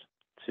notes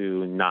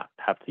to not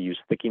have to use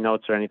sticky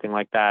notes or anything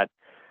like that.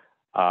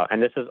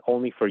 And this is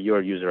only for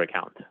your user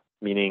account,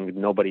 meaning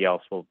nobody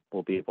else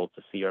will be able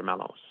to see your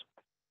memos.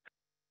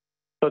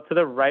 So to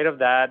the right of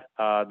that,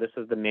 this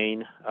is the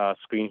main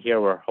screen here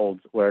where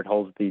it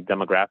holds the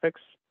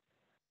demographics.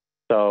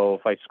 So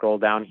if I scroll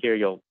down here,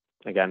 you'll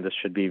Again, this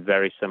should be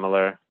very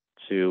similar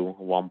to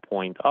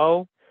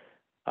 1.0.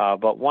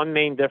 But one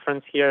main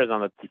difference here is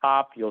on the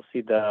top, you'll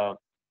see the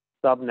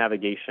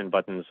sub-navigation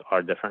buttons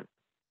are different.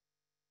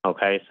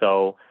 Okay,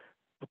 so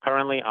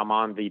currently I'm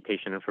on the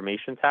patient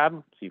information tab,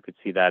 so you could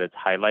see that it's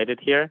highlighted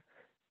here.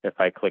 If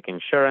I click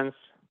insurance,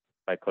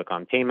 if I click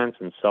on payments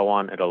and so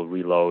on, it'll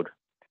reload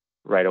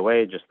right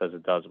away, just as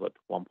it does with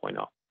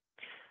 1.0.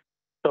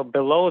 So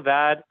below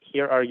that,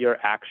 here are your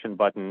action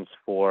buttons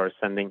for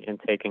sending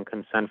intake and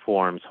consent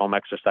forms, home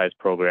exercise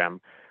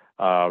program,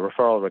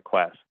 referral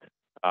request,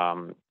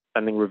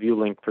 sending review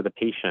link for the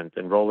patient,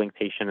 enrolling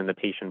patient in the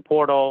patient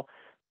portal,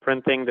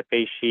 printing the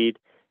face sheet.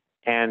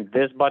 And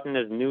this button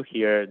is new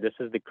here. This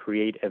is the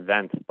create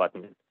event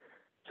button.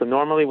 So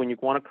normally when you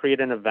want to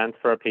create an event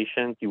for a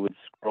patient, you would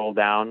scroll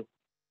down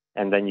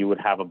and then you would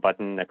have a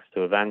button next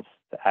to events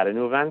to add a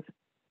new event.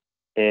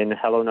 In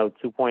HelloNote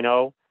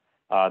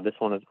 2.0, this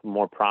one is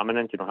more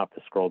prominent. You don't have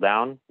to scroll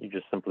down. You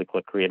just simply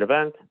click create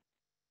event.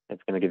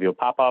 It's going to give you a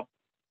pop-up.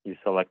 You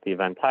select the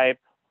event type,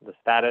 the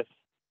status.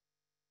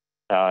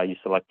 You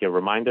select your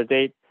reminder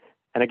date.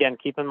 And again,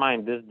 keep in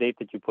mind, this date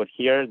that you put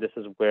here, this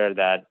is where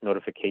that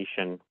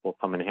notification will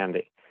come in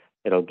handy.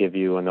 It'll give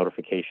you a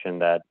notification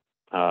that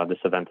this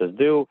event is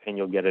due, and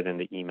you'll get it in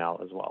the email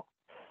as well.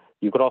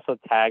 You could also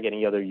tag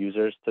any other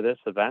users to this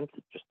event,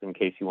 just in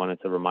case you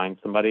wanted to remind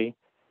somebody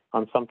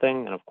on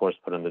something, and of course,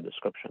 put in the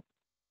description.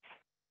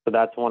 So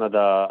that's one of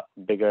the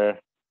bigger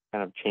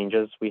kind of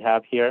changes we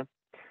have here.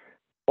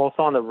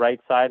 Also on the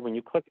right side, when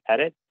you click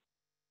edit,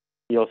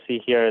 you'll see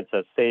here it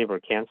says save or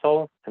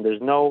cancel, and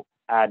there's no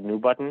add new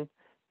button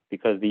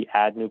because the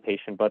add new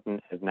patient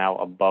button is now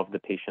above the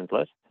patient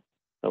list.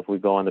 So if we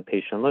go on the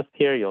patient list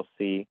here, you'll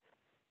see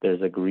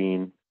there's a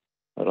green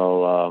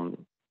little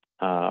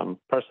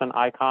person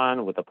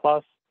icon with a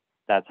plus.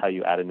 That's how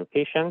you add a new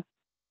patient.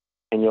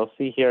 And you'll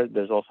see here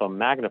there's also a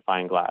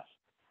magnifying glass.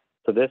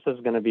 So this is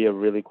going to be a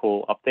really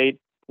cool update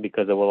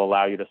because it will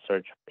allow you to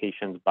search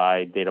patients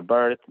by date of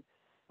birth,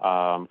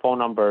 phone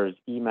numbers,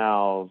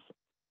 emails,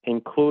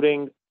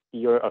 including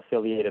your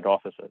affiliated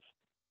offices.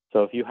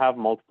 So if you have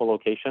multiple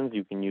locations,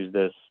 you can use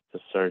this to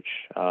search.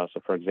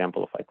 So for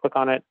example, if I click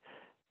on it,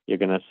 you're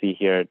going to see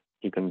here,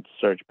 you can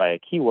search by a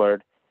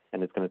keyword,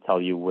 and it's going to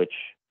tell you which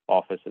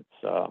office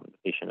the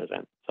patient is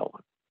in, so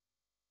on.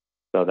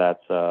 So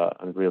that's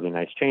a really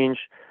nice change.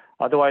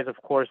 Otherwise,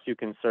 of course, you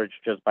can search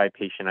just by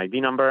patient ID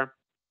number,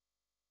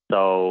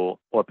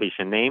 or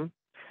patient name.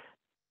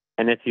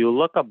 And if you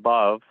look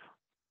above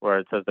where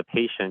it says the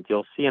patient,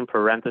 you'll see in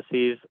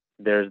parentheses,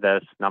 there's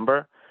this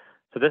number.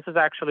 So this is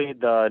actually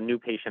the new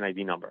patient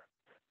ID number.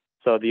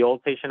 So the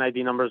old patient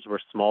ID numbers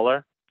were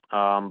smaller,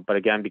 but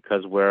again,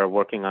 because we're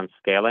working on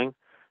scaling,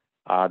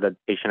 the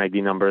patient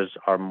ID numbers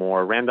are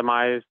more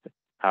randomized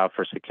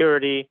for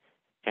security,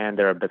 and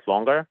they're a bit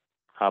longer,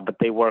 but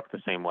they work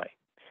the same way.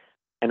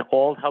 And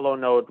old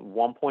HelloNote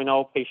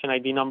 1.0 patient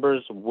ID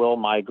numbers will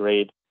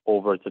migrate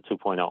over to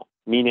 2.0,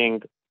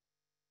 meaning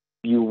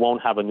you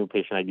won't have a new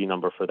patient ID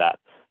number for that.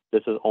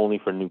 This is only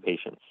for new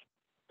patients.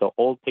 So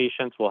old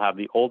patients will have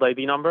the old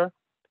ID number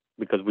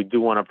because we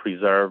do want to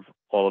preserve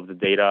all of the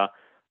data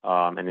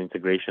and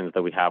integrations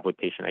that we have with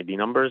patient ID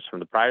numbers from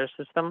the prior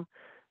system.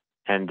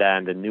 And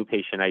then the new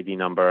patient ID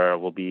number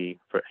will be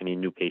for any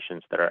new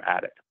patients that are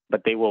added,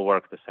 but they will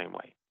work the same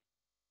way.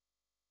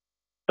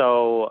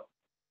 So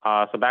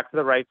back to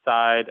the right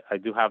side, I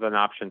do have an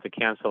option to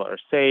cancel or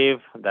save.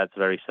 That's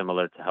very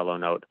similar to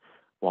HelloNote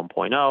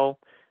 1.0.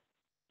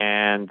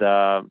 And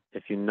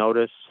if you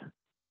notice,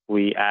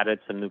 we added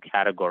some new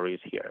categories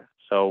here.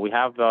 So we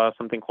have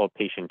something called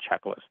patient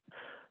checklist.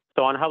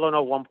 So on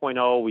HelloNote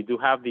 1.0, we do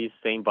have these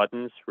same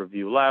buttons,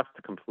 review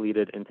left,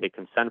 completed intake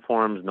consent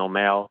forms, no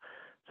mail.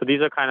 So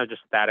these are kind of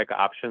just static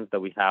options that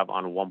we have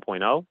on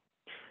 1.0.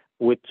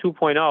 With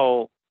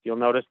 2.0, you'll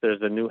notice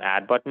there's a new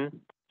add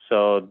button.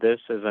 So this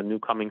is a new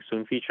coming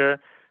soon feature.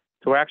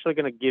 So we're actually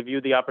going to give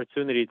you the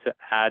opportunity to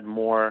add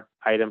more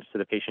items to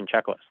the patient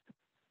checklist.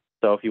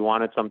 So if you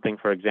wanted something,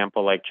 for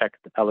example, like check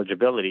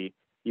eligibility,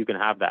 you can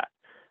have that.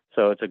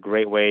 So it's a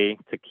great way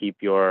to keep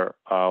your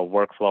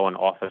workflow and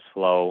office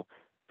flow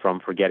from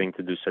forgetting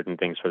to do certain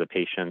things for the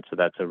patient. So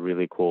that's a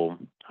really cool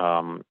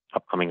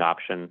upcoming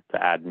option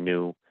to add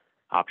new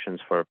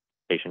options for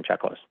patient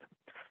checklist.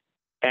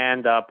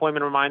 And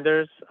appointment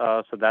reminders,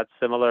 so that's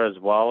similar as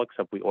well,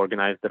 except we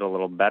organized it a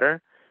little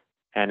better.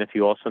 And if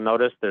you also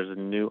notice, there's a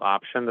new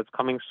option that's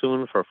coming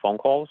soon for phone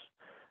calls.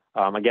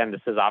 Again,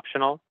 this is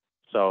optional.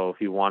 So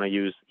if you want to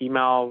use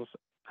emails,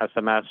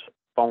 SMS,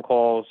 phone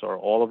calls, or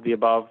all of the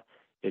above,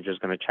 you're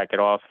just going to check it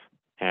off,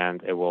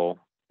 and it will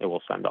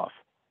send off.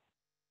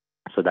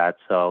 So that's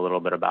a little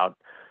bit about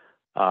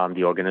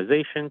the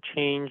organization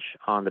change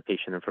on the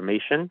patient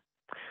information.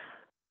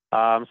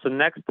 So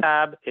next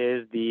tab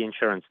is the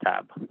insurance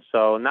tab.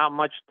 So not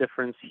much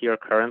difference here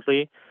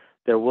currently.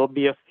 There will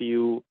be a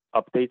few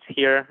updates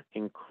here,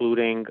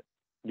 including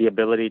the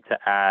ability to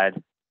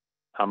add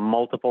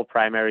multiple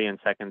primary and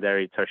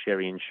secondary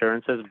tertiary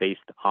insurances based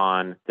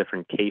on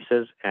different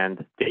cases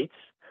and dates.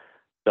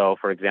 So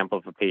for example,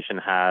 if a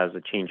patient has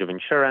a change of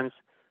insurance,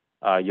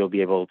 you'll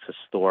be able to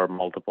store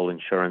multiple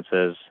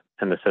insurances,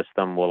 and the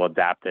system will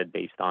adapt it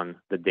based on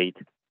the date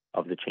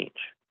of the change.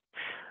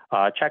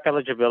 Check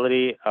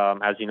eligibility,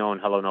 as you know, in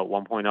HelloNote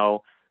 1.0,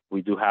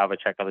 we do have a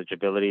check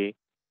eligibility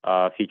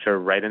feature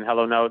right in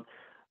HelloNote.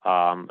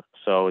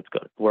 So it's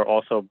good. We're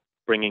also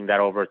bringing that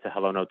over to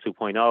HelloNote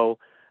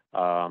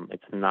 2.0.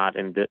 It's not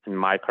in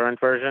my current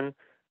version,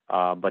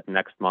 but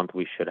next month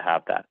we should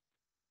have that.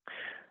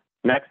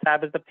 Next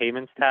tab is the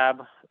Payments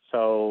tab.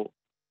 So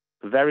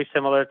very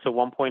similar to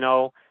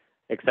 1.0,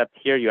 except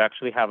here you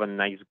actually have a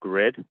nice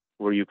grid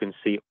where you can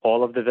see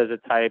all of the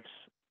visit types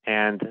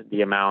and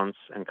the amounts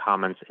and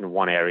comments in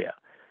one area.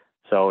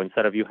 So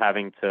instead of you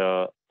having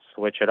to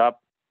switch it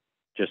up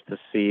just to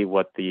see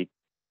what the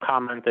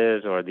comment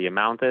is or the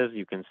amount is,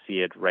 you can see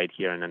it right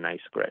here in a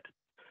nice grid.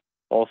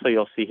 Also,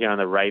 you'll see here on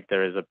the right,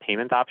 there is a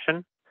payment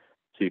option.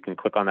 So you can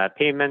click on that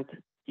payment,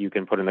 you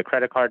can put in the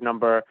credit card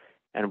number,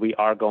 and we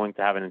are going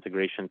to have an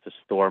integration to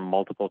store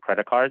multiple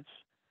credit cards.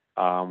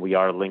 We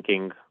are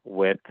linking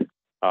with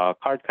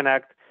Card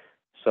Connect.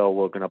 So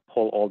we're going to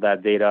pull all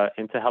that data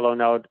into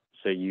HelloNote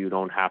so you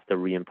don't have to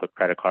re-input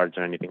credit cards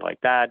or anything like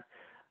that.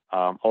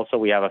 Also,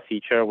 we have a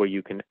feature where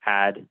you can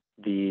add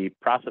the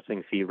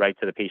processing fee right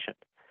to the patient.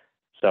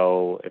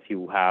 So if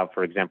you have,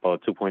 for example, a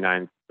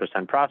 2.9%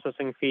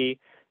 processing fee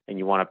and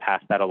you want to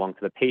pass that along to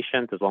the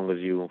patient, as long as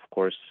you, of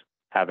course,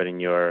 have it in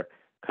your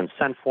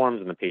consent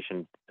forms and the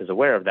patient is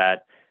aware of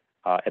that,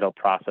 it'll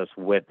process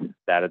with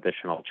that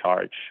additional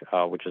charge,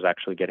 which is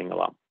actually getting a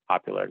lot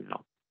popular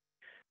now.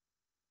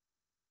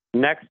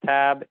 Next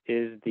tab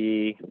is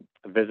the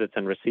Visits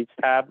and Receipts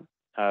tab.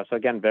 So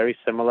again, very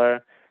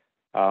similar.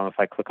 If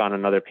I click on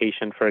another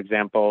patient, for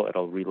example,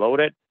 it'll reload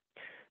it.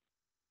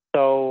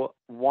 So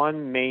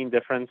one main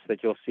difference that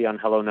you'll see on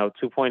HelloNote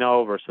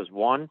 2.0 versus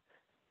 1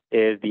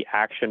 is the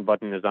action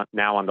button is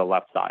now on the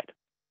left side.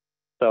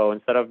 So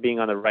instead of being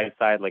on the right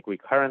side like we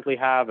currently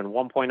have in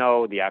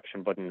 1.0, the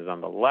action button is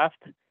on the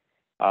left,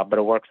 but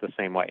it works the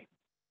same way.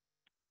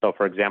 So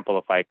for example,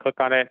 if I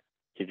click on it,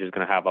 you're just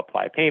going to have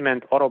apply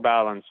payment, auto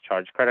balance,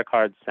 charge credit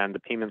card, send the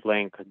payment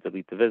link,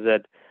 delete the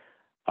visit.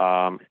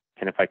 And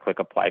if I click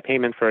apply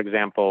payment, for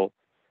example,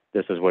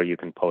 this is where you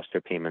can post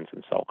your payments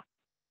and so on.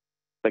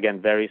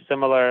 Again, very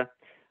similar.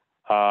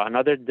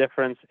 Another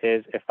difference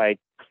is if I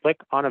click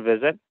on a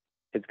visit,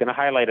 it's going to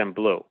highlight in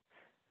blue.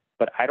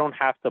 But I don't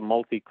have to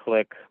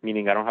multi-click,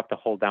 meaning I don't have to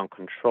hold down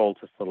Control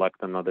to select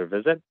another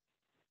visit.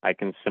 I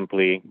can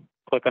simply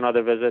click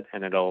another visit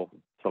and it'll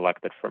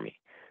select it for me.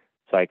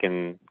 So I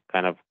can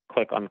kind of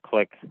click,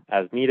 unclick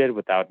as needed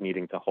without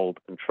needing to hold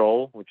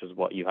Control, which is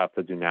what you have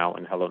to do now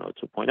in HelloNote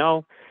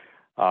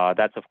 2.0.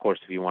 That's, of course,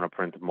 if you want to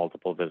print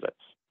multiple visits.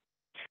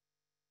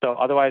 So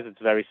otherwise,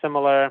 it's very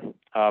similar.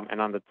 And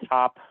on the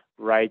top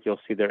right, you'll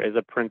see there is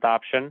a print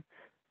option.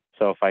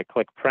 So if I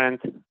click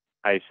print,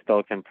 I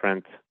still can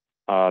print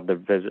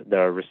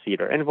the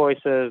receipt or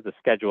invoices, the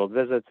scheduled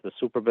visits, the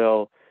super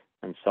bill,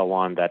 and so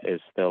on. That is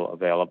still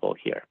available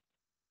here.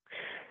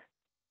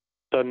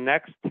 So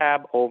next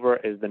tab over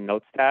is the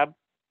Notes tab.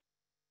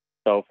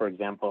 So for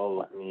example,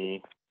 let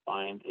me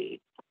find a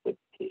quick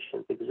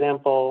patient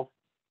example.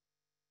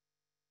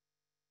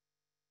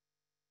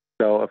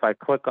 So if I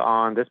click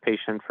on this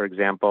patient, for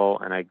example,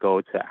 and I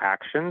go to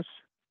Actions,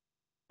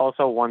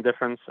 also one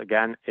difference,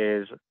 again,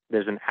 is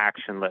there's an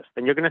action list.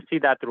 And you're going to see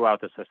that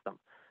throughout the system.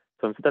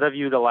 So instead of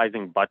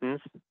utilizing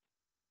buttons,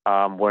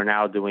 we're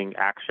now doing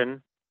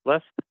action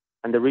list.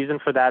 And the reason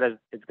for that is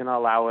it's going to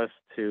allow us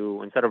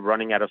to, instead of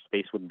running out of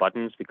space with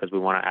buttons because we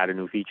want to add a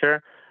new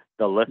feature,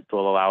 the list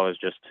will allow us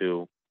just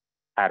to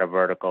add a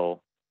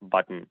vertical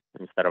button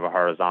instead of a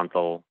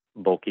horizontal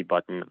bulky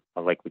button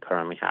like we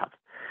currently have.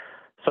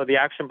 So the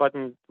action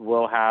button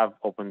will have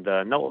open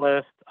the note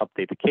list,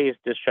 update the case,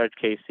 discharge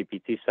case,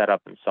 CPT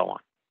setup, and so on.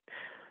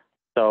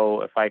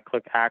 So if I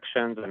click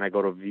Actions and I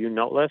go to View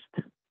Note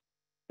List,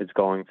 it's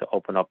going to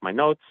open up my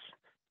notes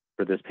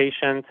for this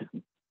patient.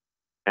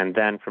 And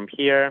then from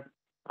here,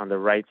 on the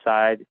right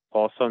side,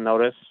 also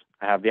notice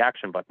I have the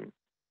Action button.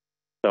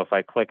 So if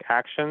I click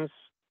Actions,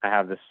 I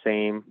have the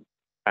same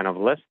kind of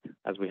list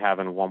as we have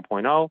in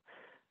 1.0.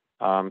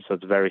 So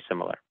it's very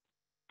similar.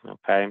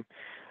 Okay.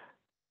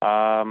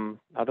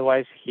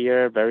 Otherwise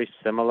here, very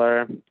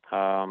similar.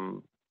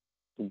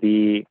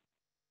 The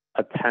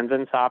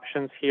attendance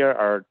options here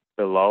are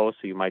below,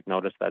 so you might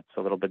notice that's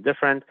a little bit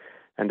different.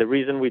 And the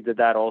reason we did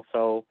that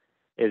also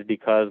is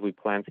because we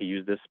plan to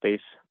use this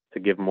space to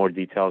give more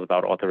details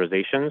about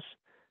authorizations.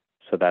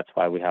 So that's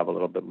why we have a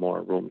little bit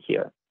more room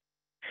here.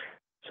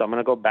 So I'm going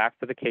to go back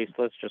to the case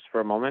list just for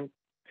a moment.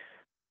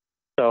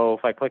 So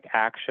if I click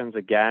Actions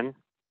again,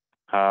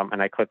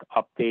 and I click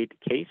Update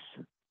Case,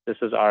 this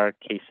is our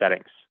case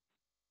settings.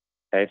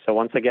 Okay, so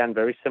once again,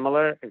 very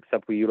similar,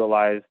 except we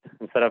utilized,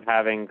 instead of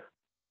having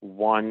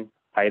one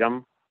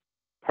item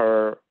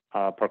per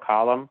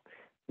column,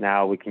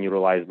 now we can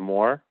utilize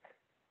more.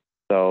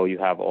 So you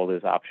have all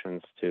these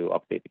options to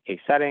update the case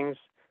settings.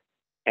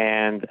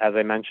 And as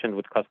I mentioned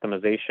with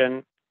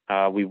customization,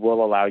 we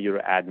will allow you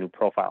to add new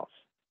profiles.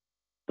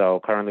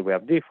 So currently we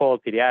have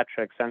default,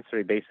 pediatric,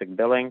 sensory, basic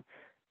billing.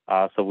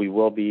 So we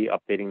will be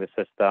updating the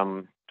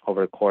system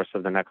over the course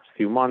of the next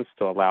few months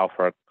to allow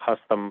for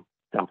custom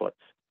templates.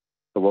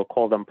 So we'll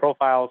call them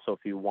profiles. So if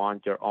you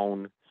want your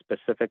own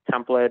specific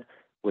template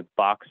with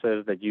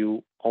boxes that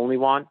you only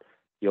want,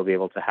 you'll be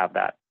able to have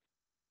that.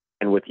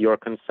 And with your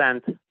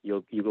consent,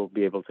 you will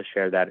be able to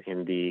share that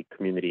in the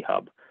community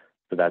hub.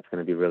 So that's going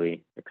to be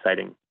really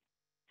exciting.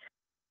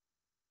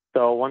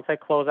 So once I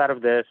close out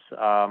of this,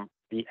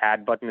 the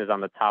add button is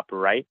on the top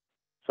right.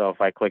 So if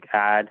I click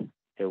add,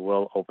 it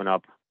will open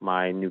up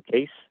my new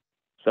case.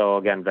 So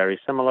again, very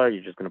similar.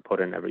 You're just going to put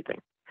in everything.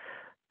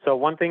 So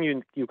one thing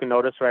you can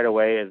notice right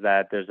away is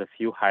that there's a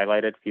few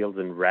highlighted fields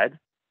in red.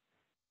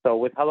 So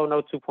with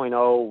HelloNote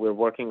 2.0, we're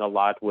working a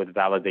lot with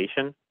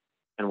validation.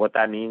 And what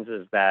that means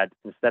is that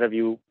instead of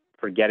you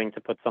forgetting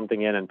to put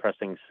something in and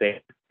pressing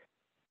save,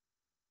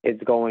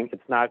 it's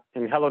not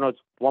in HelloNote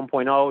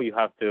 1.0, you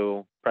have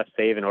to press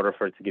save in order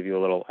for it to give you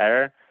a little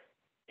error.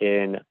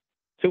 In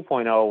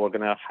 2.0, we're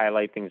going to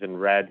highlight things in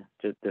red.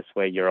 Just this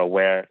way you're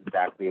aware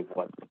exactly of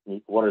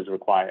what is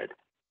required.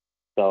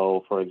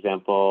 So for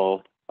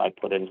example, if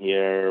I put in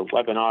here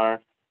webinar,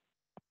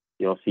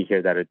 you'll see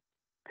here that it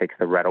takes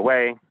the red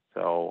away.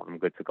 So I'm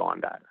good to go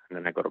on that. And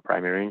then I go to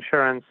primary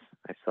insurance,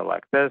 I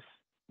select this,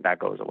 that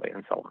goes away,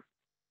 and so on.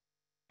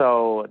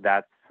 So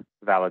that's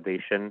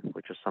validation,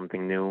 which is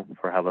something new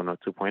for HelloNote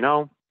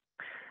 2.0.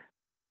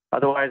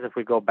 Otherwise, if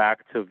we go back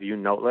to view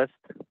note list,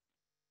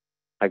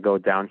 I go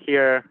down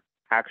here,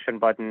 action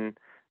button.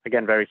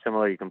 Again, very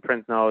similar. You can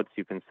print notes,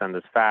 you can send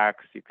us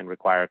fax, you can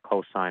require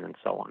cosign, and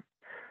so on.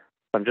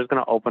 So I'm just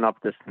going to open up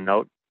this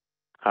note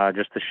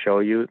just to show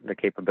you the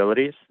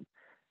capabilities.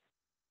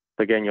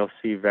 So again, you'll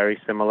see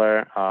very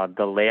similar.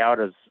 The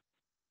layout is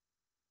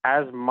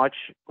as much,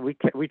 we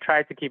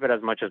tried to keep it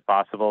as much as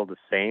possible the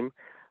same.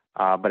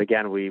 But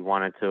again, we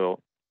wanted to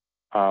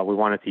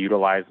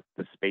utilize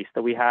the space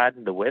that we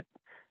had, the width.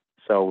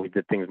 So we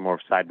did things more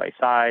side by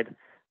side.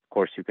 Of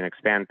course, you can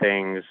expand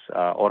things.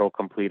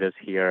 Autocomplete is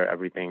here,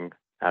 everything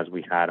as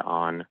we had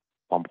on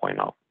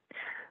 1.0.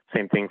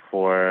 Same thing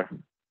for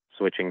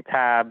switching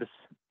tabs.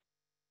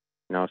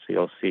 So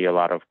you'll see a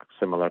lot of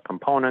similar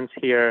components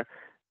here.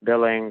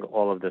 Billing,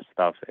 all of this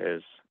stuff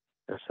is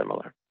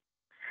similar.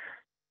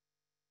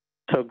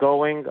 So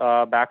going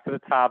back to the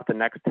top, the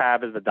next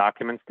tab is the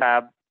Documents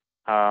tab.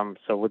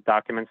 So with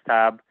Documents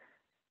tab,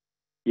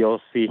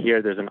 you'll see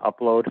here there's an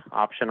upload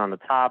option on the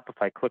top.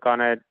 If I click on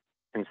it,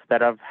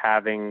 instead of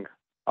having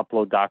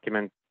upload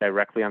document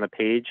directly on the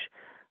page,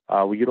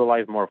 we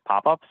utilize more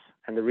pop-ups.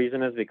 And the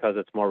reason is because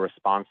it's more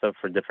responsive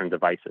for different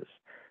devices.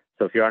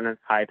 So if you're on an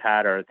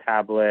iPad or a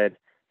tablet,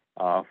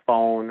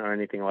 phone, or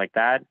anything like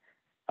that,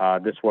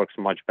 this works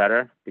much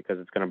better because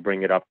it's going to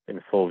bring it up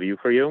in full view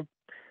for you.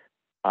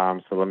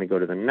 So let me go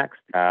to the next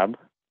tab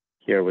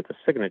here with the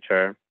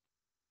signature.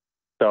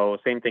 So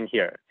same thing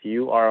here. If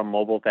you are a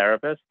mobile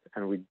therapist,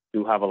 and we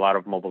do have a lot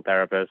of mobile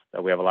therapists,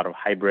 we have a lot of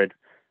hybrid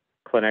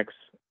clinics.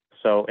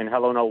 So in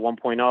HelloNote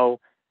 1.0,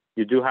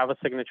 you do have a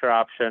signature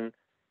option,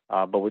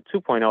 but with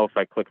 2.0, if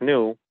I click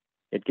new,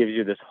 it gives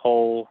you this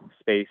whole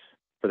space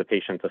for the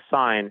patient to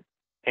sign,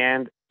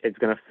 and it's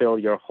going to fill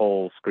your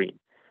whole screen,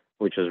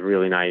 which is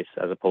really nice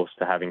as opposed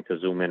to having to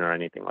zoom in or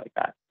anything like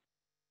that.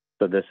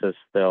 So this is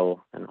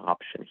still an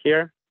option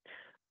here.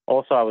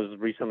 Also, I was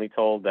recently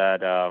told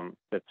that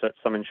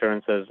some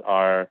insurances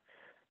are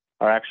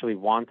actually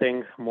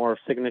wanting more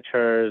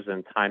signatures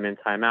and time in,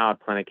 time out,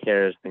 plan of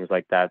cares, things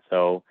like that.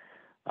 So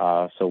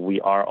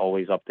we are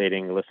always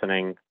updating,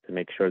 listening to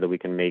make sure that we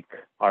can make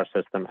our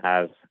system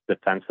as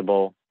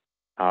defensible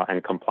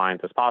and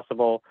compliant as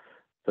possible.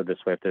 So this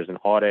way, if there's an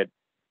audit,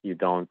 you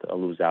don't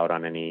lose out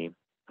on any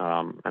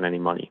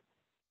money.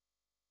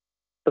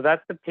 So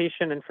that's the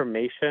patient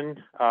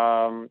information.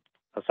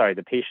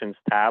 The patient's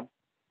tab.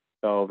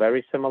 So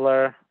very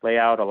similar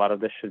layout. A lot of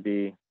this should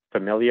be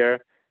familiar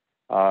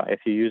if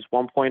you use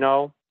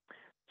 1.0.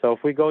 So if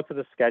we go to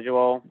the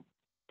schedule,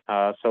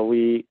 so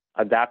we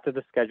adapted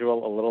the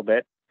schedule a little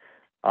bit.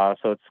 So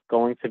it's still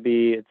going to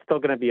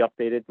be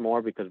updated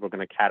more because we're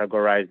going to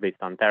categorize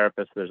based on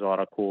therapists. There's a lot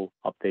of cool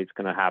updates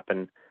going to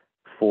happen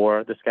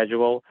for the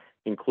schedule,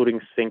 including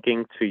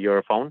syncing to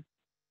your phone.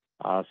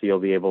 So you'll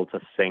be able to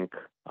sync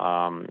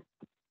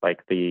like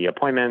the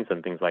appointments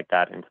and things like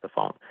that into the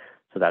phone.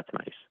 So that's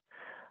nice.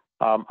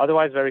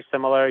 Otherwise, very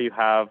similar. You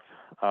have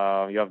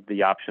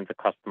the option to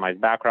customize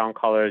background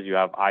colors. You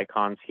have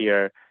icons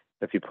here.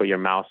 If you put your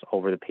mouse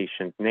over the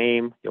patient's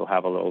name, you'll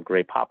have a little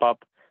gray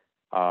pop-up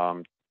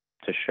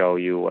to show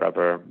you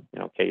whatever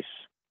case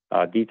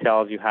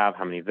details you have,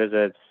 how many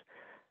visits.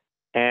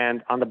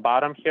 And on the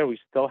bottom here, we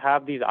still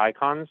have these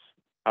icons.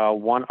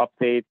 One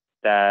update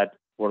that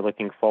we're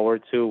looking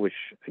forward to, which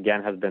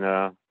again has been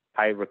a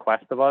high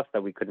request of us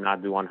that we could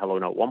not do on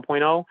HelloNote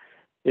 1.0,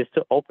 is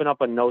to open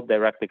up a note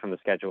directly from the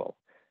schedule.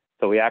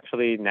 So we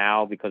actually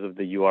now, because of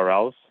the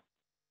URLs,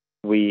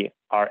 we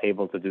are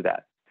able to do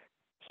that.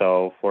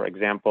 So for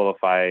example,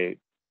 if I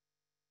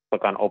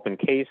click on open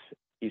case,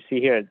 you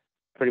see here, it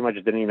pretty much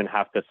didn't even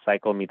have to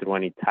cycle me through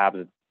any tabs.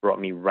 It brought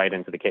me right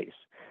into the case.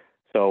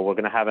 So we're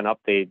going to have an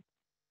update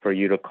for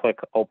you to click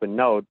Open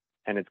Note,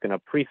 and it's going to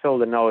pre-fill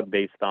the note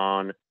based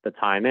on the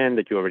time in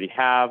that you already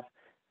have,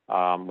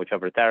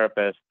 whichever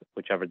therapist,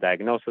 whichever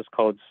diagnosis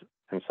codes,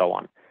 and so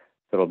on.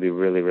 So it'll be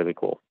really, really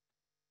cool.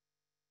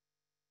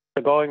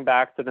 So going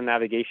back to the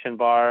navigation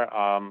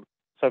bar,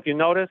 so if you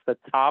notice the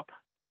top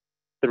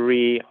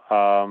three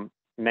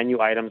menu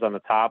items on the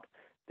top,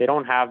 they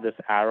don't have this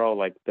arrow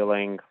like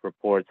billing,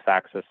 reports,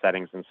 faxes,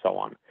 settings, and so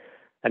on.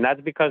 And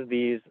that's because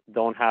these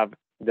don't have,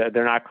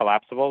 they're not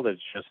collapsible.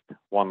 There's just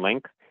one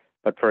link.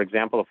 But for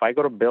example, if I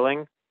go to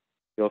billing,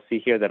 you'll see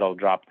here that it'll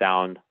drop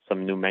down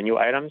some new menu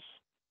items.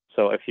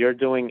 So if you're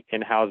doing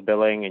in-house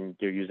billing and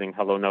you're using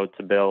HelloNote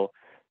to bill,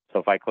 so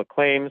if I click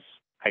claims,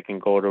 I can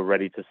go to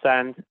ready to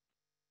send,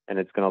 and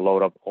it's going to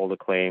load up all the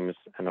claims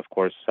and, of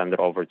course, send it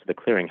over to the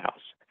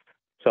clearinghouse.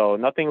 So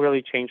nothing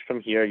really changed from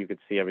here. You could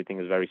see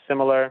everything is very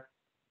similar,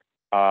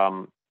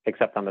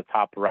 except on the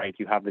top right,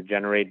 you have the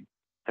generate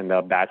and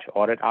the batch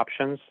audit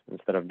options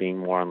instead of being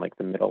more on like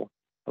the middle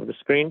of the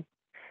screen.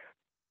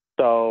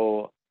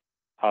 So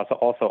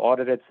also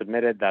audited,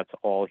 submitted, that's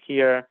all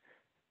here.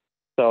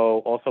 So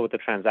also with the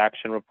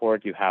transaction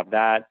report, you have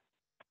that.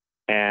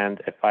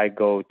 And if I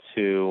go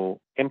to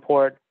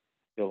import,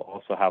 you'll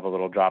also have a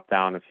little drop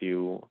down if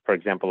you, for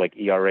example, like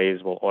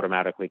ERAs will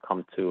automatically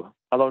come to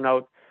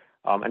HelloNote.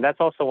 And that's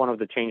also one of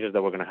the changes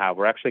that we're going to have.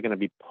 We're actually going to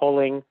be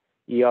pulling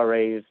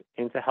ERAs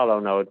into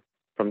HelloNote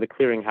from the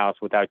clearinghouse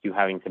without you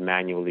having to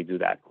manually do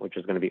that, which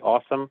is going to be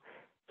awesome.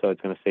 So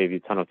it's going to save you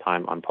a ton of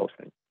time on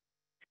posting.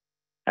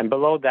 And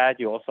below that,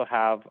 you also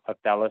have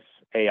Atellus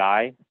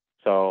AI.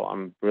 So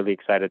I'm really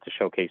excited to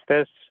showcase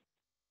this.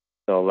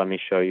 So let me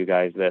show you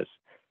guys this.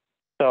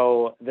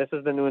 So this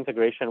is the new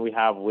integration we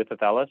have with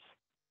Atellus.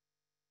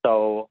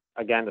 So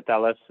again,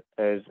 Atellus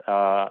is,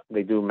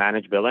 they do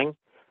manage billing,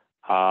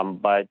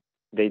 but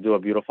they do a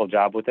beautiful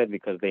job with it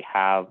because they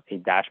have a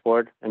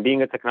dashboard. And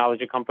being a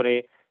technology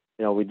company,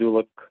 you know, we do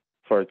look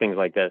for things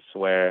like this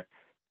where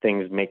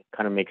things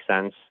kind of make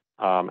sense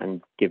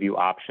and give you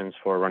options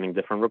for running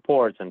different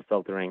reports and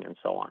filtering and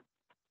so on.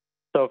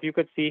 So if you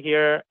could see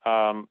here,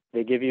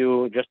 they give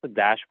you just a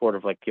dashboard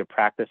of like your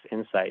practice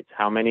insights,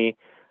 how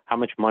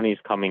much money is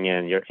coming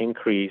in, your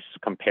increase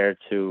compared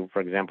to,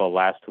 for example,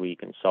 last week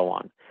and so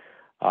on.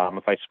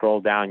 If I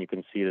scroll down, you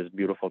can see this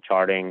beautiful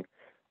charting,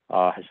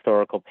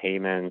 historical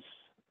payments.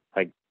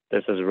 Like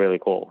this is really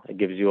cool. It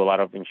gives you a lot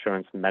of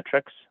insurance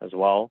metrics as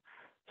well.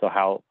 So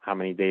how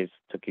many days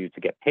it took you to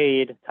get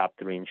paid, top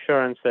 3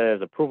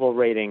 insurances, approval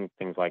rating,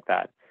 things like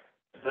that.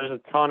 So there's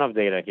a ton of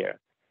data here.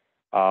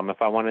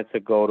 If I wanted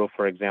to go to,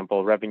 for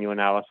example, revenue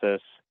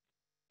analysis,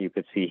 you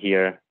could see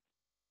here,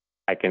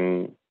 I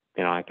can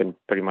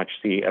pretty much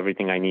see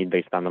everything I need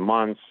based on the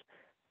months.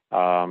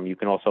 You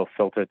can also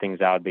filter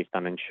things out based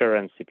on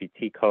insurance,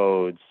 CPT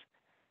codes,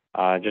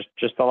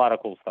 just a lot of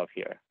cool stuff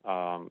here.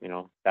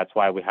 That's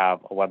why we have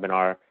a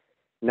webinar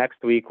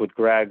next week with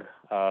Greg,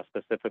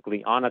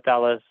 specifically on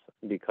Atellus,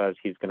 because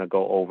he's going to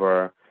go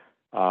over,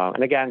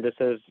 and again,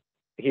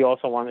 he's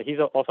also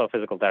a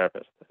physical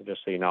therapist,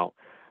 just so you know.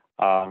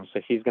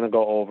 So he's going to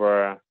go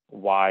over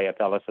why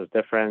Atellus is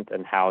different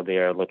and how they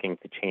are looking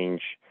to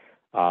change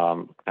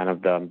kind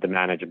of the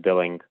managed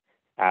billing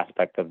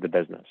aspect of the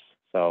business.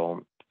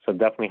 So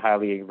definitely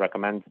highly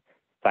recommend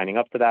signing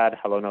up to that.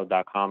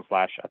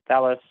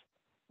 HelloNote.com/Atellus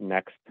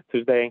next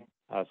Tuesday,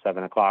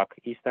 7 o'clock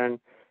Eastern.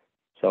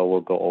 So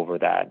we'll go over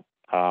that.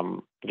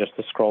 Just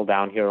to scroll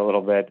down here a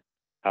little bit,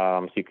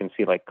 so you can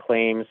see like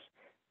claims.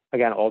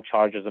 Again, all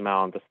charges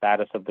amount, the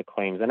status of the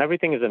claims, and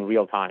everything is in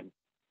real time.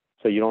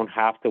 So you don't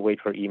have to wait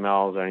for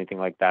emails or anything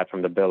like that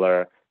from the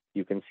biller.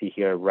 You can see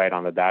here right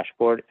on the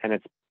dashboard, and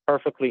it's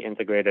perfectly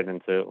integrated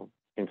into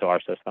our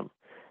system.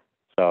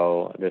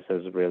 So this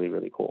is really,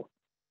 really cool.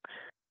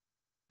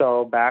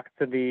 So back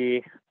to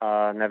the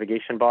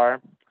navigation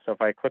bar. So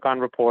if I click on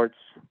reports,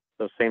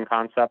 so same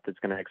concept, it's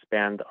going to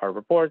expand our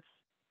reports.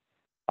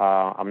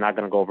 I'm not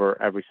going to go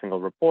over every single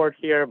report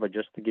here, but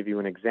just to give you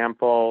an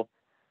example,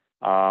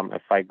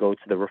 if I go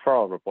to the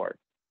referral report,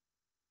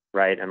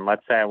 right? And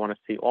let's say I want to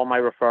see all my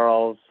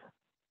referrals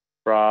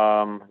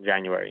from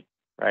January,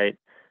 right?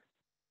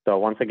 So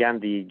once again,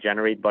 the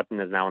generate button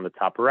is now on the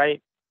top right.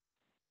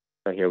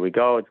 So here we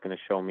go. It's going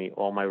to show me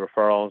all my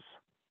referrals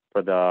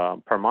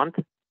per month.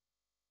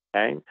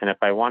 Okay. And if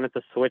I wanted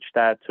to switch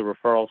that to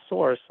referral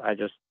source, I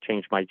just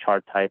change my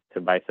chart type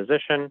to by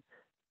physician,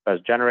 press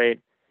generate,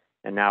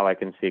 and now I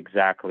can see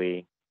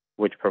exactly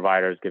which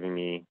provider is giving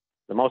me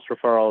the most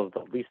referrals,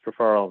 the least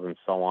referrals, and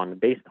so on,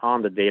 based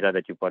on the data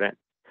that you put in.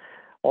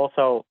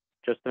 Also,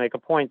 just to make a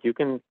point, you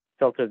can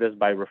filter this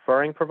by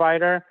referring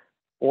provider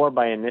or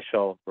by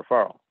initial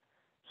referral.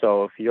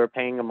 So if you're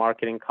paying a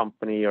marketing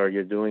company or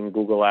you're doing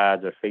Google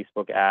ads or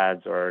Facebook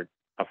ads or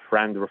a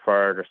friend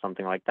referred or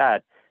something like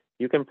that,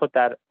 you can put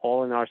that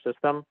all in our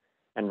system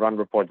and run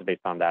reports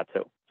based on that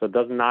too. So it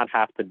does not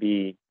have to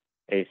be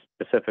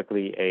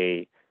specifically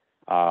a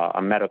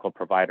medical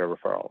provider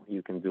referral.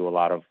 You can do a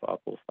lot of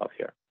cool stuff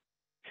here.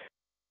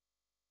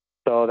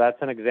 So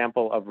that's an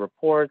example of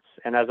reports.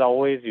 And as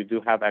always, you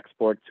do have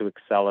export to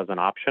Excel as an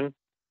option.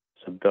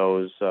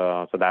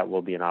 So that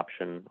will be an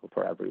option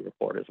for every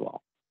report as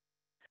well.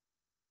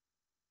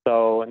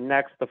 So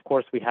next, of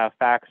course, we have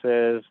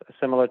faxes,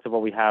 similar to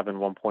what we have in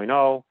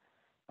 1.0.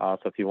 So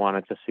if you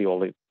wanted to see all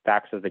the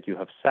faxes that you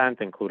have sent,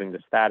 including the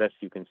status,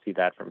 you can see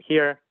that from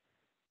here.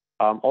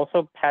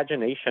 Also,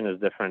 pagination is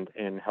different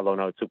in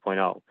HelloNote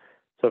 2.0.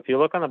 So if you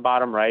look on the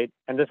bottom right,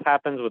 and this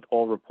happens with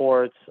all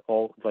reports,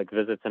 all like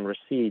visits and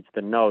receipts,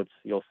 the notes,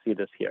 you'll see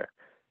this here.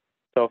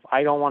 So if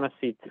I don't want to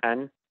see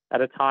 10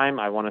 at a time,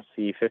 I want to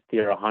see 50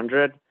 or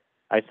 100,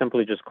 I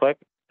simply just click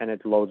and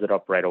it loads it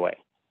up right away.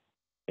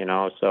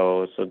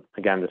 So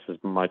again, this is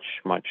much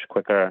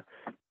quicker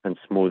and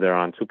smoother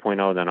on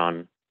 2.0 than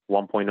on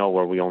 1.0,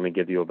 where we only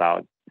give you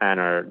about 10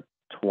 or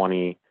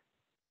 20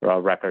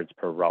 records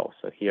per row.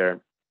 So here,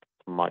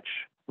 much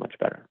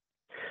better.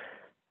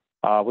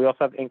 We also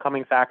have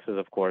incoming faxes,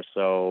 of course.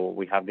 So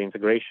we have the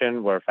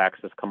integration where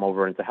faxes come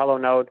over into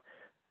HelloNote,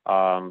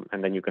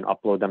 and then you can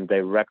upload them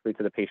directly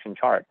to the patient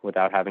chart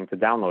without having to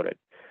download it.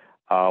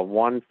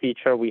 One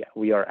feature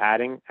we are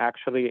adding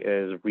actually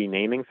is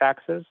renaming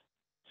faxes.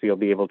 So you'll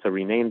be able to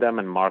rename them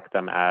and mark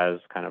them as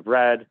kind of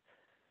red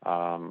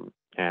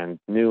and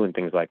new and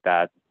things like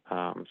that.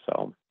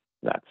 So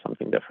that's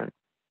something different.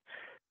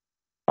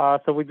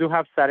 So we do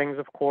have settings,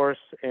 of course,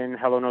 in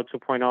HelloNote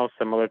 2.0,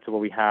 similar to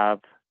what we have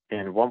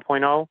in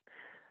 1.0.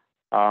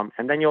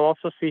 And then you'll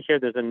also see here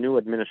there's a new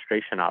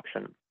administration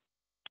option.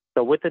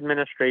 So with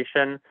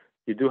administration,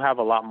 you do have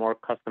a lot more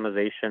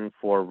customization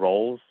for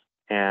roles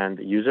and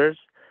users.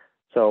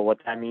 So what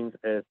that means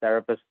is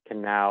therapists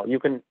can now,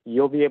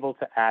 you'll be able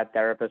to add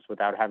therapists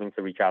without having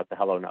to reach out to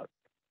HelloNote,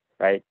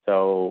 right?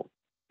 So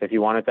if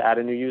you wanted to add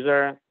a new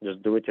user,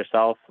 just do it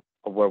yourself.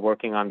 We're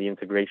working on the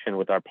integration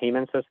with our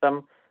payment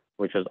system,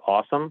 which is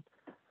awesome.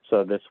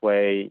 So this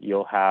way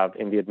you'll have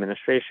in the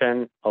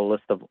administration a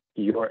list of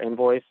your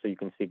invoice, so you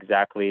can see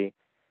exactly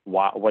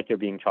what you're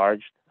being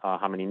charged,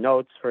 how many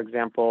notes, for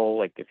example,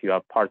 like if you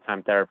have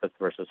part-time therapists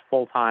versus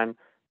full-time,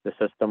 the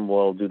system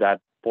will do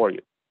that for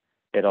you.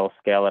 It'll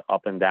scale it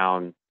up and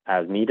down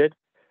as needed,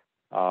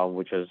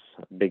 which is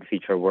a big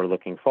feature we're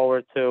looking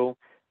forward to.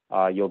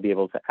 You'll be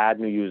able to add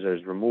new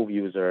users, remove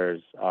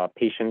users,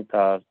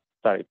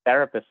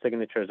 therapist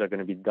signatures are going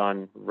to be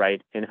done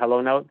right in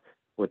HelloNote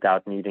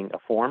without needing a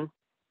form.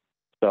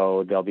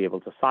 So they'll be able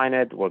to sign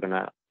it. We're going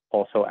to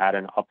also add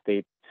an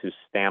update to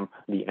stamp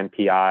the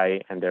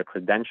NPI and their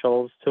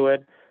credentials to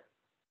it.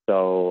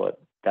 So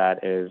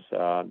that is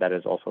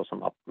also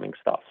some upcoming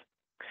stuff.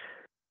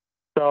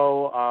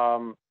 So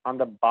on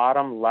the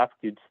bottom left,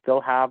 you'd still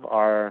have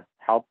our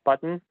help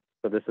button.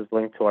 So this is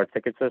linked to our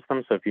ticket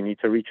system. So if you need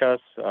to reach us,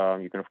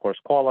 you can, of course,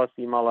 call us,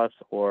 email us,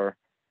 or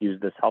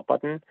use this help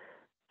button.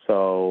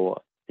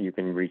 So you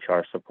can reach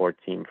our support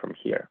team from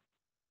here.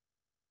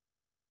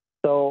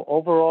 So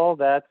overall,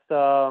 that's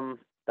a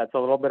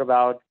little bit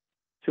about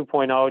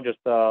 2.0, just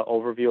an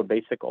overview, a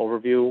basic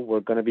overview. We're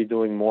going to be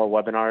doing more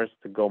webinars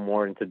to go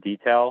more into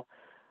detail.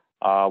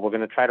 We're going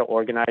to try to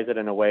organize it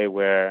in a way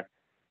where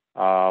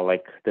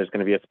there's going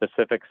to be a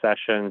specific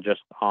session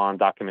just on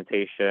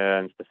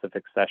documentation,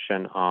 specific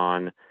session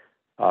on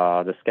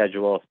the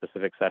schedule, a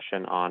specific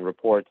session on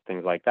reports,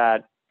 things like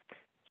that.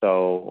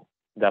 So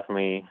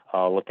definitely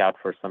look out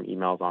for some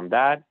emails on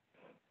that.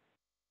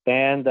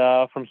 And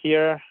from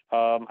here,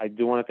 I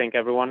do want to thank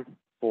everyone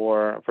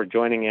for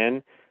joining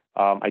in.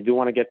 I do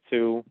want to get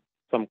to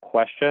some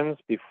questions.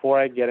 Before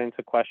I get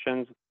into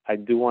questions, I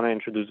do want to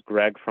introduce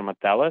Greg from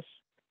Atellus.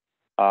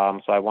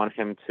 So I want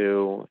him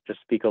to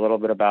just speak a little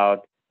bit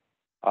about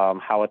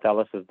how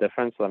Atellus is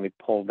different. So let me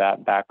pull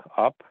that back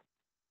up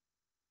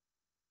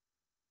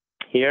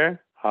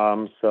here.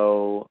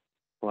 So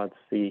let's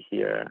see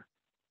here.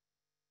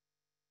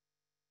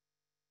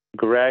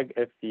 Greg,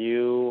 if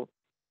you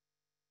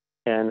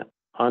can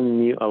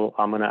unmute,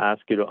 I'm going to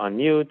ask you to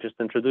unmute. Just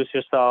introduce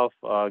yourself,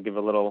 give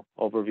a little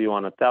overview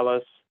on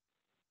Atellus,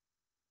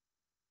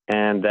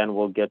 and then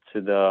we'll get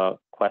to the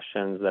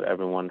questions that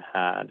everyone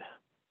had.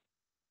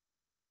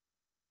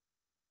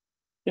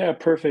 Yeah,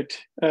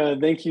 perfect.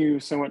 Thank you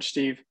so much,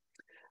 Steve.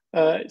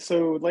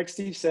 So like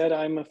Steve said,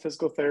 I'm a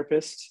physical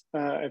therapist.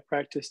 I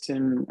practiced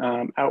in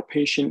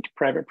outpatient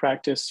private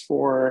practice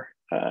for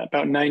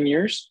about 9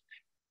 years.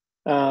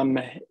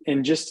 And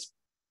just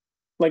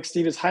like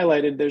Steve has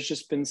highlighted, there's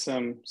just been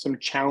some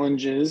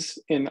challenges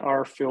in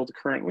our field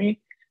currently.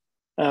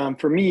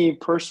 For me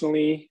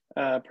personally,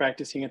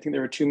 practicing, I think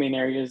there were two main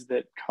areas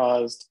that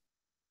caused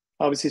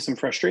obviously some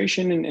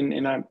frustration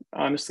and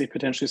honestly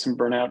potentially some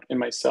burnout in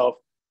myself.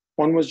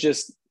 One was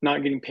just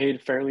not getting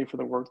paid fairly for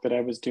the work that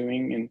I was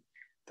doing and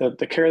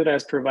the care that I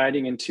was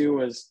providing, and two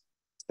was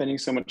spending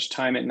so much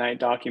time at night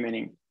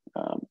documenting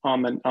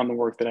on the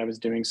work that I was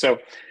doing. So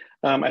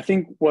I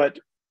think what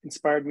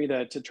inspired me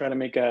to try to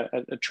make a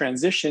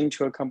transition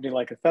to a company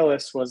like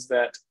Atellus was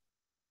that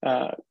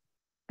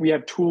we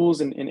have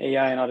tools in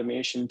AI and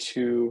automation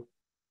to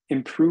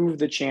improve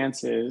the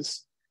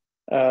chances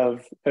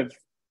of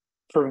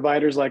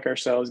providers like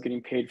ourselves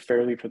getting paid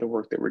fairly for the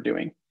work that we're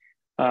doing.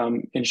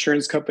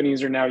 Insurance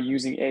companies are now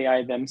using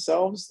AI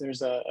themselves.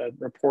 There's a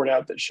report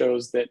out that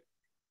shows that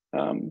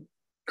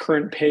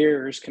current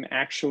payers can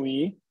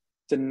actually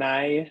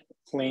deny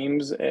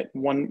claims at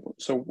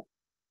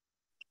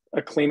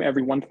a claim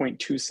every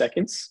 1.2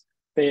 seconds.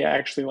 They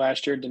actually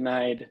last year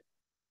denied,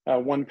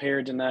 one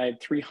payer denied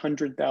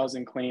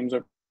 300,000 claims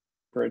over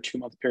a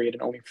 2-month period,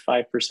 and only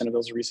 5% of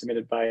those are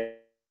resubmitted by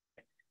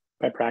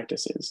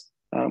practices.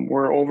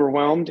 We're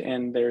overwhelmed,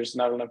 and there's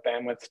not enough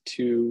bandwidth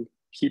to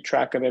keep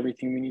track of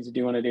everything we need to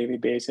do on a daily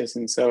basis.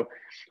 And so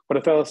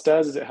what Apellis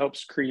does is it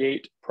helps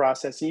create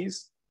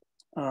processes,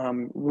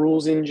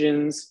 rules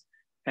engines,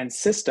 and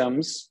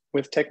systems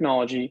with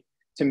technology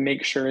to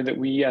make sure that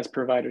we as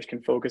providers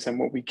can focus on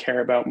what we care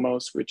about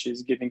most, which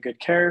is giving good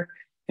care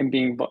and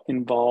being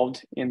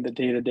involved in the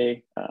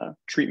day-to-day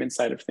treatment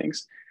side of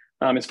things.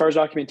 As far as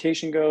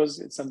documentation goes,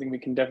 it's something we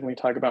can definitely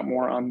talk about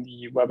more on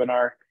the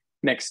webinar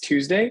next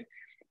Tuesday,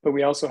 but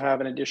we also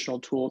have an additional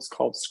tool. It's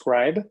called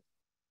Scribe.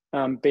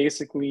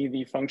 Basically,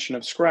 the function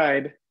of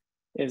Scribe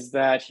is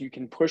that you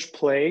can push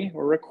play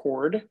or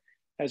record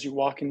as you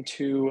walk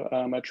into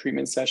a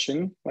treatment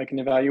session, like an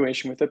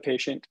evaluation with a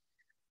patient.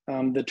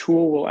 The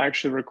tool will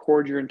actually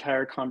record your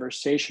entire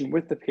conversation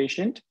with the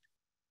patient.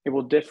 It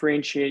will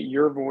differentiate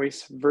your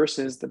voice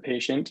versus the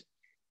patient.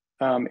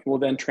 It will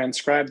then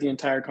transcribe the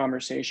entire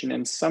conversation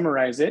and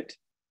summarize it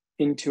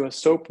into a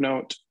SOAP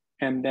note,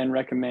 and then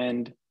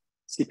recommend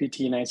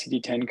CPT and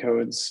ICD-10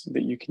 codes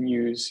that you can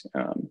use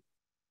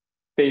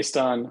based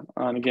on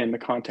again, the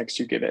context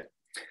you give it.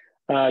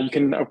 You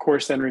can, of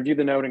course, then review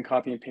the note and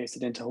copy and paste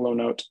it into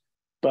HelloNote,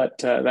 but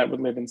that would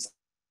live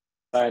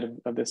inside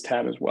of this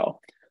tab as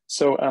well.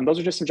 So those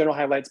are just some general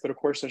highlights, but of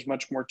course, there's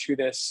much more to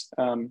this.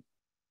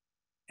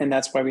 And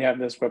that's why we have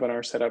this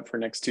webinar set up for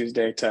next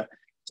Tuesday to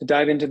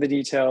dive into the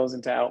details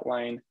and to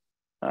outline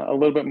a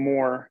little bit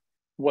more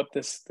what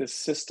this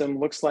system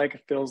looks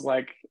like, feels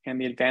like, and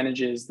the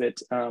advantages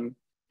that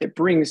it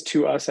brings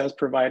to us as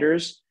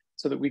providers,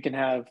 so that we can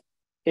have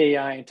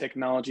AI and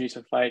technology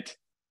to fight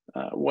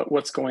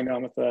what's going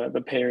on with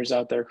the payers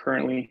out there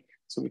currently,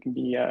 so we can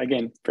be,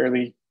 again,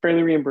 fairly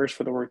reimbursed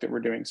for the work that we're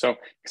doing. So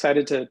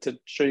excited to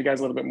show you guys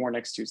a little bit more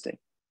next Tuesday.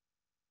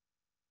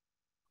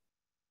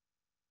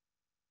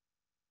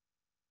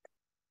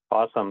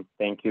 Awesome.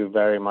 Thank you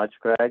very much,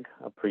 Greg.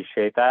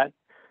 Appreciate that.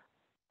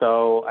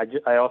 So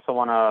I also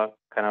want to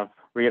kind of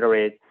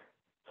reiterate,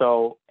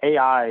 so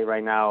AI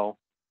right now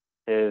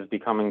is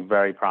becoming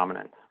very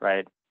prominent,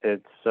 right?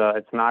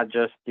 It's not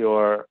just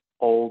your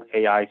old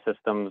AI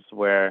systems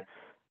where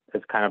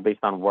it's kind of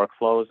based on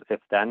workflows,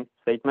 if-then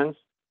statements.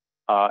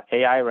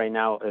 AI right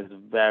now is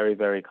very,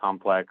 very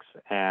complex,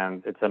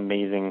 and it's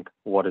amazing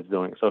what it's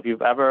doing. So if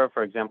you've ever,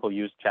 for example,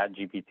 used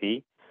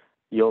ChatGPT,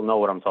 you'll know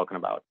what I'm talking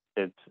about.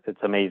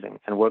 It's amazing.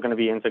 And we're going to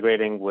be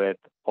integrating with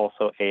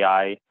also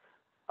AI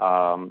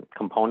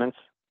components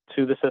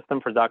to the system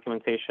for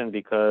documentation,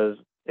 because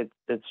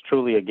it's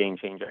truly a game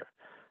changer.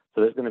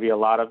 So there's going to be a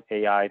lot of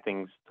AI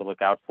things to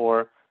look out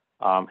for.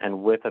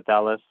 And with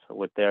Apellis,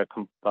 with their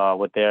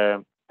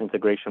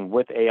integration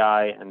with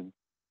AI and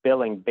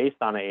billing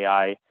based on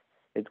AI,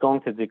 it's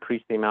going to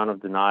decrease the amount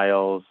of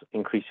denials,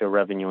 increase your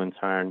revenue in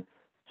turn.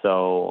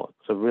 So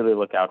really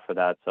look out for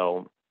that.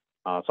 So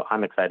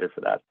I'm excited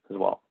for that as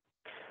well.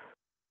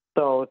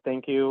 So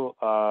thank you,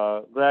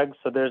 Greg.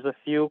 So there's a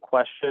few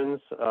questions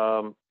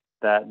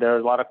there are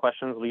a lot of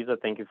questions. Lisa,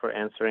 thank you for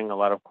answering a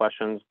lot of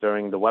questions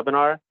during the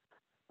webinar.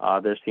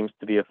 There seems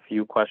to be a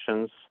few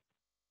questions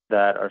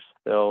that are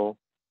still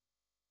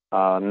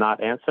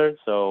not answered.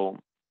 So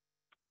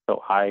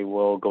I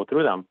will go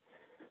through them.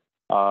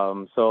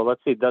 So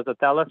let's see, does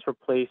Apellis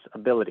replace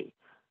Ability?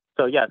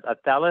 So yes,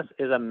 Apellis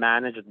is a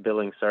managed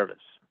billing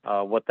service.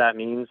 What that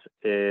means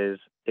is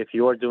if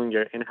you're doing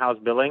your in-house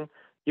billing,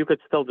 you could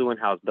still do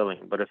in-house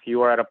billing. But if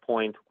you are at a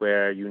point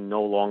where you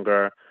no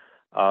longer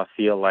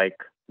feel like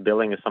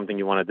billing is something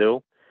you want to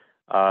do,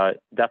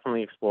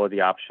 definitely explore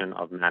the option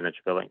of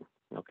managed billing.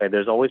 Okay,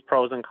 there's always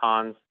pros and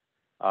cons,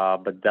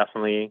 but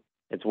definitely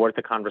it's worth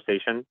the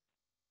conversation.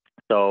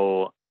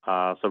 So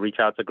reach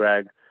out to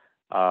Greg,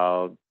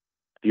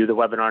 view the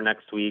webinar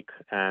next week,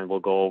 and we'll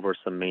go over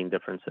some main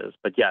differences.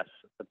 But yes,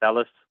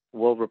 Apellis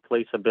will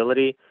replace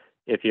Ability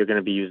if you're going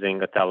to be using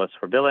Apellis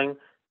for billing.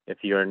 If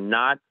you're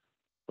not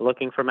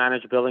looking for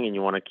managed billing and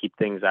you want to keep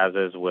things as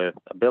is with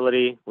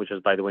Ability, which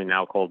is, by the way,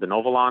 now called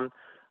Inovalon,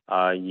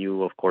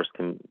 you, of course,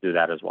 can do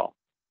that as well.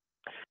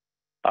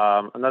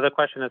 Another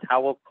question is,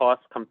 how will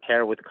costs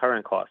compare with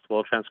current costs?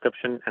 Will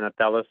Transcription and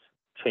Apellis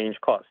change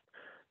costs?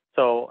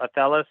 So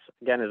Apellis,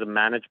 again, is a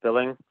managed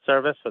billing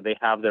service, so they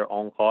have their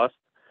own costs.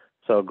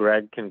 So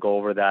Greg can go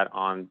over that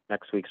on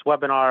next week's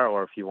webinar,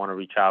 or if you want to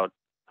reach out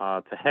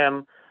to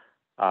him,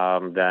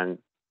 then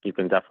you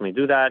can definitely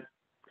do that.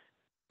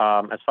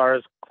 As far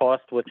as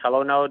cost with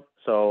HelloNote,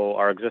 so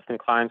our existing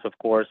clients, of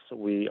course,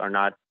 we are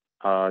not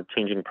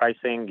changing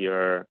pricing.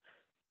 You're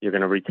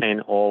going to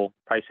retain all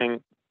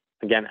pricing.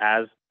 Again,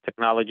 as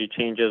technology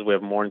changes, we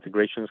have more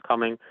integrations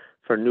coming.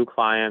 For new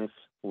clients,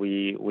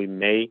 we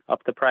may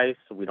up the price.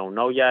 We don't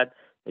know yet.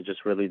 It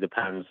just really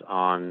depends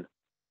on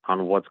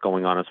what's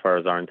going on as far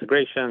as our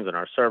integrations and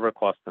our server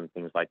costs and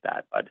things like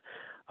that. But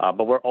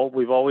But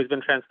we've always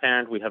been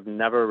transparent. We have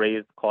never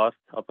raised costs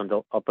up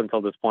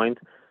until this point.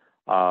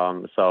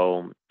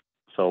 So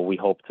we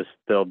hope to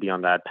still be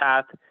on that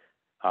path.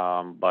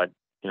 But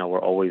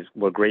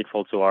we're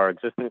grateful to our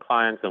existing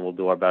clients, and we'll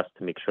do our best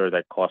to make sure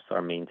that costs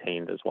are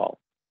maintained as well.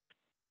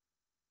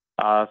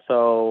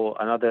 So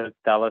another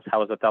Athelus,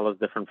 how is Athelus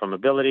different from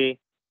Ability?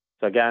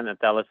 So again,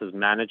 Athelus is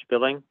managed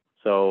billing.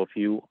 So if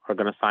you are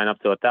going to sign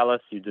up to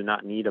Athelus, you do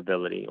not need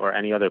Ability or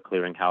any other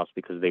clearinghouse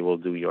because they will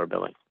do your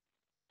billing.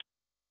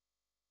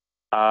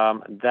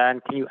 Then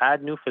can you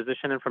add new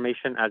physician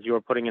information as you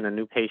are putting in a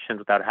new patient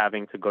without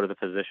having to go to the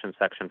physician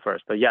section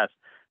first? So yes,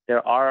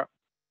 there are,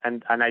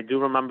 and I do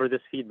remember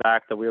this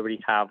feedback that we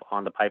already have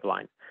on the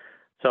pipeline.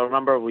 So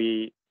remember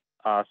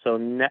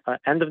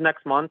end of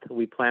next month,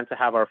 we plan to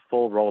have our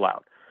full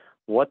rollout.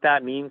 What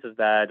that means is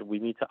that we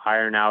need to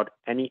iron out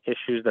any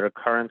issues that are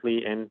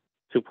currently in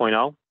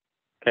 2.0,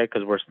 okay,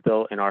 because we're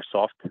still in our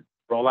soft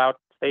rollout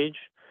stage,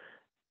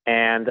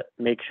 and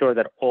make sure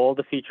that all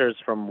the features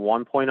from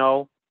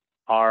 1.0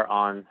 are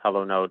on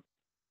HelloNote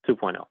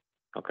 2.0.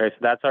 Okay, so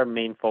that's our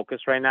main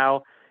focus right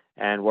now,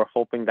 and we're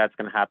hoping that's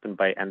going to happen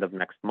by end of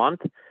next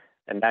month,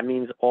 and that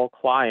means all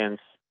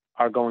clients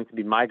are going to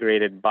be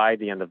migrated by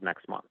the end of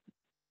next month.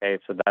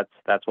 Okay, so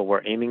that's what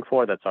we're aiming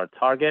for. That's our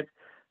target.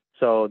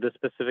 So this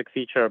specific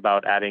feature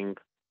about adding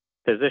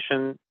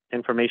physician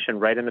information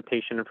right in the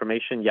patient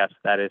information, yes,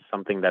 that is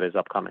something that is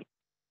upcoming.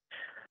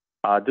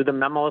 Do the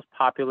memos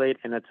populate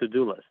in a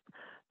to-do list?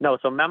 No,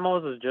 so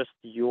memos is just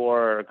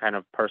your kind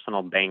of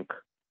personal bank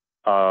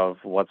of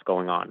what's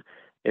going on.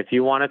 If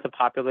you wanted to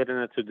populate in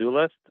a to-do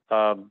list,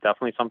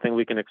 definitely something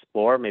we can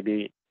explore.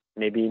 Maybe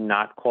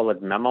not call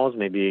it memos.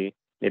 Maybe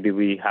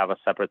we have a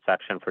separate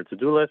section for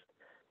to-do list.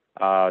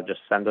 Just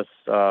send us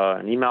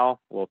an email.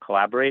 We'll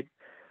collaborate.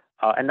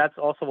 And that's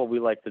also what we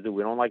like to do.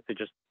 We don't like to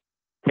just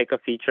take a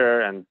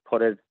feature and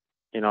put it,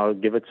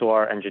 give it to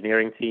our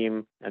engineering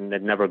team and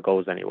it never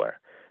goes anywhere,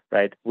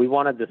 right? We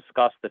want to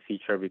discuss the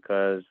feature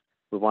because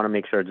we want to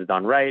make sure it's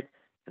done right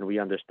and we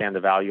understand the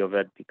value of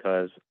it,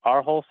 because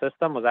our whole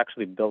system was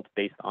actually built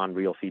based on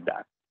real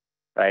feedback,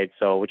 right?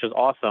 So, which is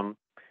awesome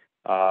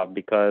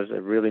because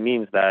it really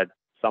means that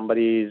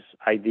somebody's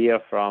idea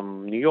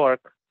from New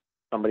York,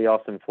 somebody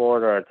else in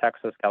Florida or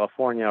Texas,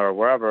 California, or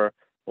wherever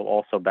will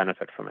also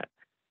benefit from it.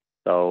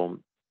 So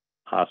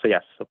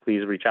yes, so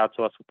please reach out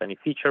to us with any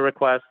feature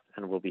requests,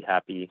 and we'll be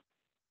happy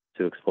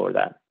to explore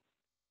that.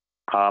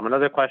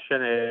 Another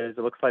question is,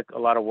 it looks like a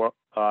lot of work.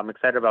 I'm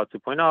excited about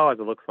 2.0 as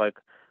it looks like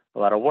a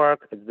lot of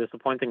work. It's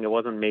disappointing it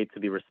wasn't made to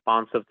be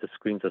responsive to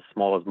screens as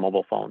small as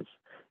mobile phones.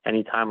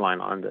 Any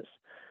timeline on this?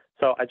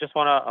 So I just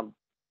want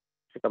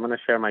to, I'm going to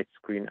share my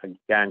screen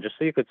again, just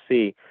so you could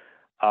see.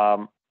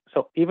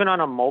 So even on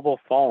a mobile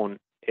phone,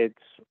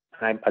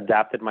 I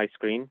adapted my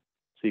screen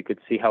so you could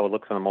see how it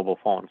looks on a mobile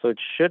phone. So it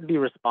should be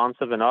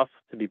responsive enough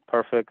to be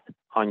perfect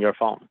on your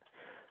phone,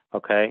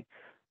 okay?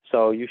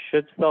 So you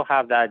should still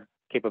have that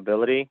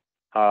capability.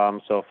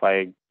 So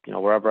if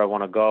wherever I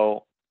want to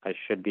go, I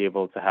should be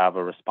able to have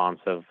a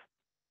responsive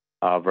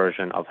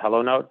version of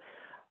HelloNote.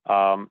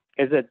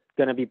 Is it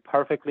going to be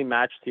perfectly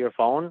matched to your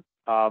phone?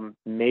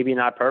 Maybe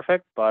not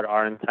perfect, but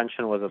our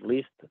intention was at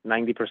least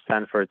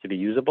 90% for it to be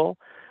usable.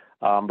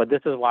 But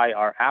this is why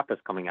our app is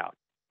coming out,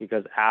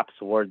 because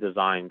apps were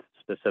designed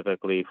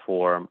specifically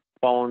for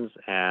phones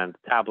and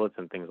tablets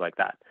and things like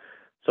that.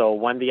 So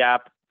when the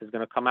app is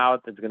going to come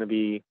out, it's going to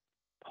be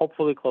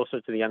hopefully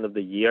closer to the end of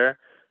the year.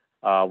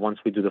 Once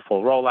we do the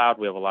full rollout,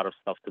 we have a lot of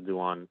stuff to do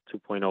on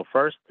 2.0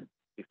 first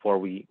before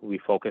we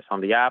focus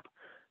on the app.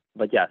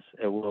 But yes,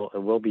 it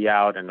will be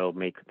out and it'll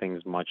make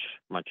things much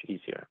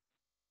easier.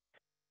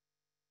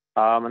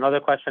 Another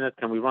question is,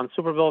 can we run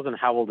super bills and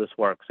how will this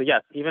work? So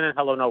yes, even in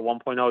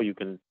HelloNote 1.0, you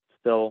can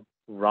still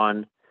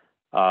run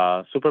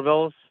super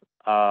bills.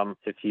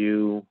 If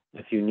you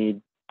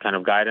need kind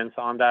of guidance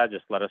on that,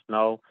 just let us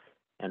know,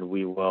 and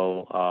we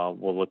will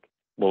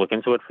we'll look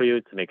into it for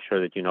you to make sure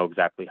that you know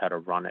exactly how to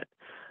run it.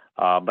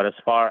 But as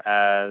far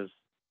as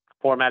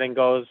formatting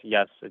goes,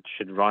 yes, it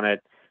should run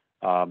it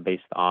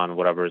based on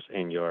whatever's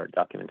in your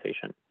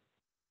documentation.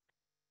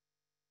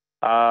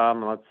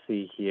 Let's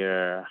see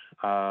here.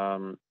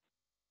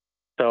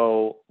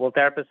 So will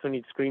therapists who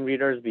need screen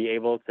readers be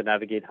able to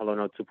navigate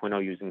HelloNote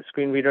 2.0 using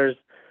screen readers?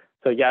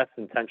 So yes,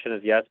 intention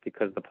is yes,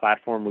 because the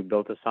platform we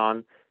built this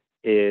on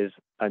is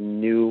a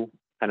new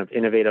kind of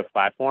innovative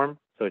platform.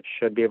 So it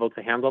should be able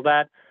to handle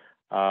that.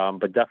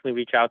 But definitely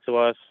reach out to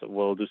us.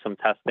 We'll do some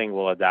testing.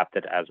 We'll adapt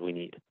it as we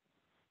need.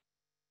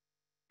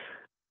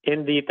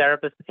 In the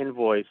therapist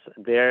invoice,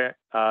 is there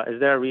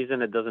a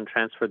reason it doesn't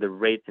transfer the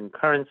rate in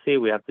currency?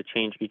 We have to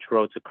change each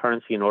row to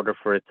currency in order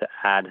for it to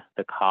add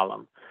the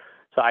column.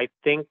 So I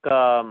think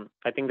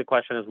the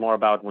question is more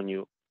about when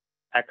you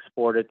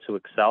export it to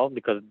Excel,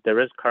 because there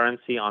is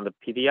currency on the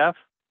PDF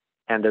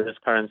and there is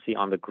currency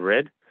on the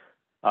grid.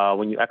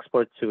 When you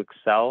export to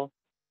Excel,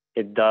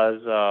 it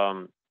does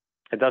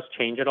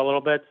change it a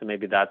little bit. So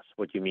maybe that's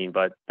what you mean,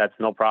 but that's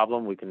no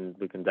problem. We can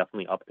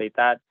definitely update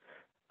that.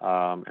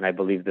 And I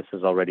believe this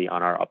is already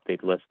on our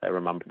update list. I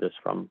remember this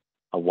from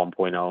a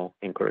 1.0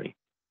 inquiry.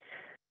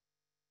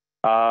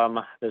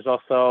 There's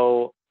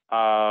also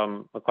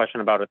a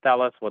question about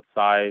Atellus, what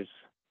size,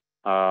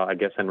 I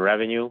guess, in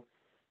revenue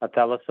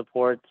Atellus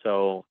supports.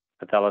 So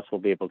Atellus will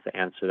be able to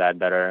answer that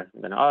better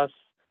than us.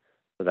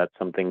 So that's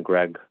something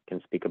Greg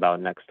can speak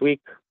about next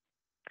week.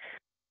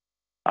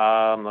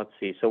 Let's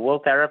see. So will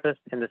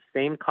therapists in the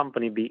same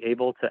company be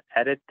able to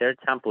edit their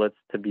templates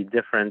to be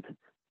different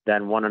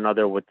than one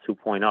another with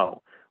 2.0,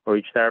 or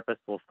each therapist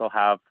will still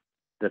have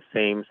the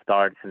same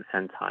start and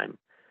end time?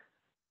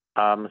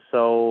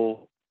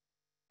 So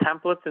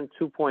templates in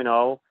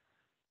 2.0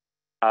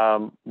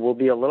 will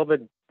be a little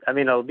bit,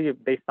 it'll be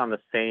based on the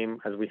same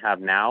as we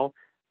have now,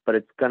 but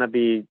it's going to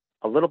be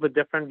a little bit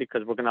different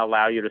because we're going to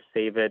allow you to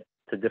save it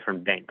to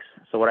different banks.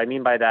 So what I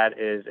mean by that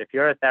is if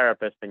you're a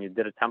therapist and you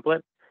did a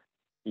template,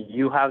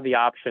 you have the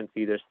option to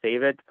either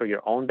save it for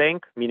your own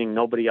bank, meaning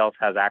nobody else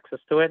has access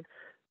to it.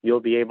 You'll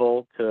be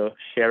able to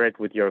share it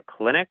with your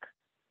clinic.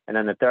 And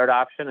then the third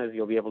option is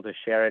you'll be able to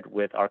share it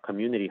with our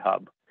community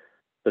hub.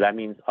 So that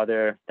means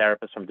other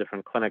therapists from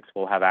different clinics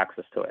will have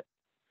access to it.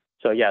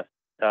 So yes,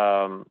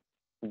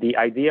 the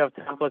idea of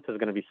templates is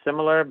going to be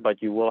similar,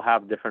 but you will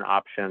have different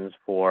options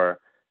for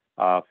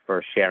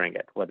sharing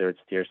it, whether it's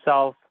to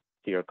yourself,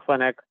 to your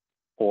clinic,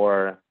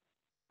 or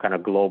kind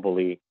of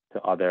globally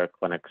to other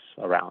clinics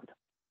around.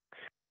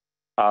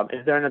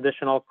 Is there an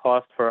additional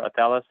cost for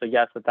Atellus? So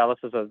yes, Atellus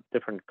is a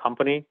different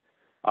company.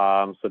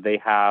 So they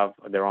have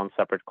their own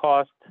separate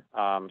cost.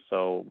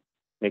 So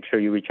make sure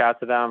you reach out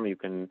to them. You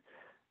can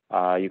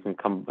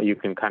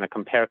kind of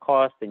compare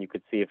costs, and you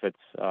could see if it's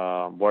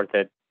worth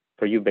it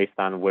for you based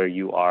on where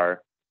you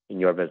are in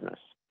your business.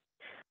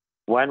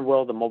 When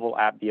will the mobile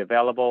app be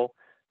available?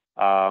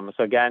 So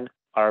again,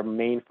 our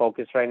main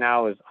focus right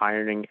now is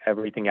ironing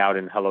everything out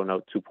in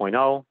HelloNote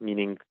 2.0,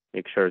 meaning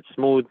make sure it's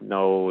smooth,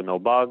 no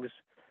bugs.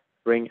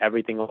 Bring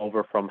everything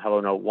over from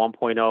HelloNote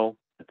 1.0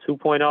 to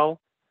 2.0.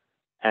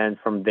 And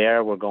from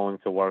there, we're going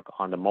to work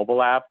on the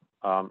mobile app,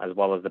 as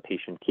well as the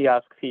patient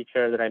kiosk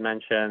feature that I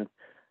mentioned.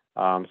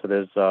 So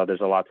there's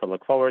a lot to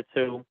look forward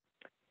to.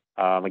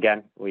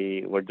 Again,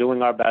 we're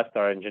doing our best.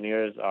 Our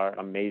engineers are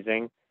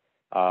amazing.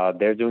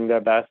 They're doing their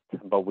best,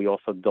 but we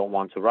also don't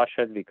want to rush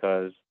it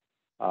because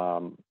we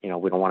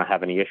don't want to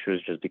have any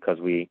issues just because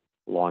we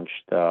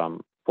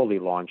fully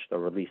launched or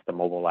released the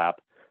mobile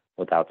app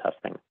without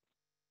testing.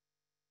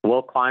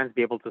 Will clients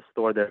be able to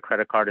store their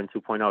credit card in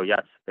 2.0?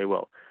 Yes, they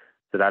will.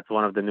 So that's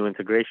one of the new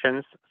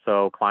integrations.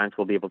 So clients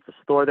will be able to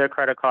store their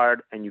credit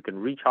card, and you can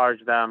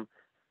recharge them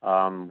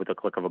with a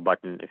click of a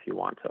button if you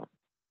want to.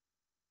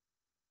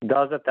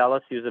 Does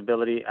Atellus use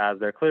Ability as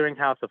their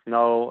clearinghouse? If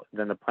no,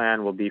 then the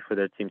plan will be for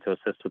their team to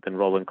assist with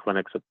enrolling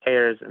clinics with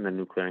payers in the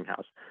new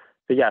clearinghouse.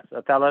 So yes,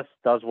 Atellus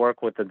does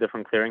work with a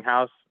different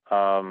clearinghouse.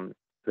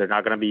 They're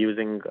not going to be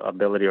using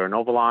Ability or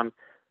Novolon.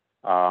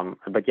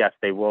 But yes,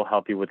 they will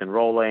help you with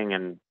enrolling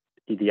and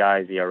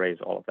EDIs, ERAs,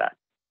 all of that.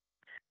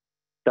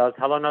 Does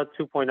HelloNote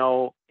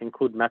 2.0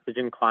 include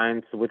messaging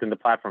clients within the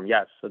platform?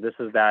 Yes. So this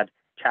is that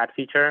chat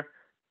feature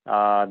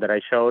that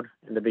I showed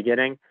in the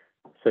beginning.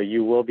 So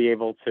you will be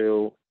able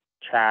to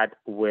chat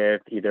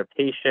with either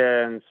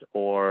patients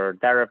or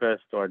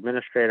therapists or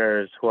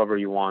administrators, whoever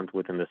you want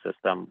within the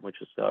system,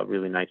 which is a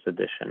really nice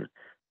addition.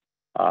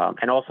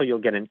 And also you'll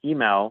get an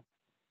email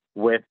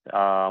with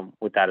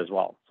that as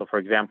well. So for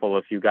example,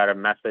 if you got a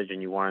message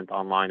and you weren't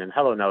online in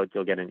HelloNote,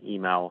 you'll get an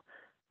email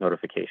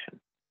notification.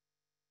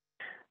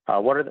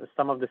 What are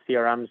some of the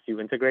CRMs you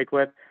integrate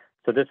with?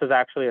 So this is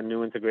actually a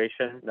new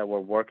integration that we're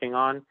working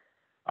on.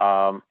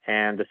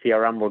 And the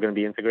CRM we're going to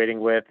be integrating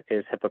with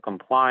is HIPAA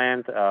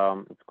compliant.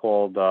 It's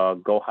called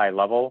Go High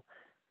Level.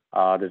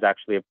 There's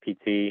actually a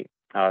PT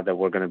that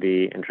we're going to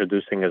be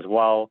introducing as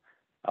well.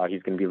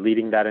 He's going to be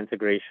leading that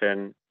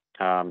integration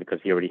because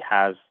he already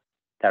has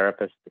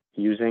therapists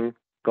using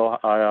Go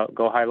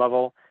High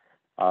Level.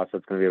 So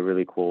it's going to be a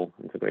really cool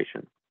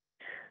integration.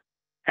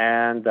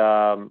 And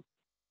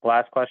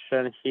last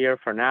question here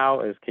for now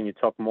is, can you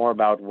talk more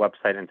about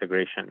website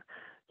integration?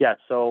 Yeah,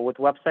 so with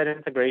website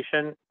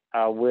integration,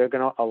 we're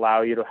going to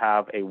allow you to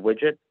have a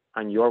widget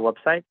on your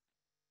website.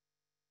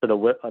 So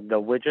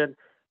the widget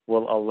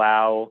will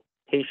allow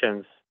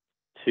patients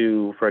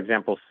to, for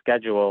example,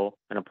 schedule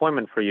an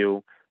appointment for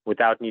you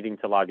without needing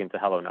to log into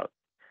HelloNote.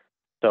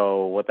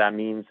 So what that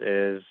means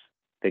is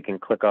they can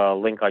click a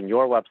link on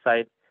your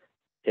website.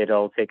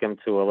 It'll take them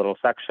to a little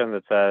section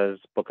that says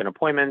book an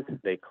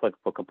appointment. They click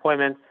book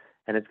appointment,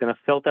 and it's going to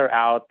filter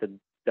out the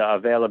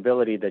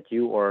availability that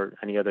you or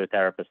any other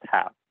therapist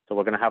have. So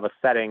we're going to have a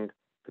setting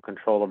to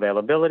control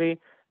availability,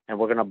 and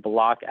we're going to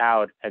block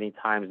out any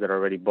times that are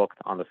already booked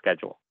on the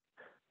schedule.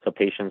 So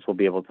patients will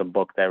be able to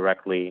book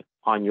directly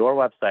on your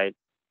website,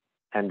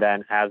 and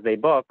then as they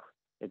book,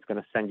 it's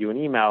going to send you an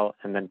email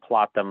and then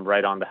plot them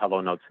right on the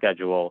HelloNote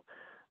schedule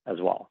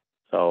as well.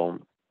 So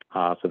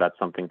that's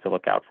something to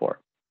look out for.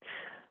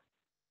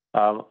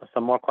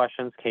 Some more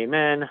questions came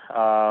in.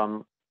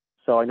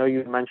 So I know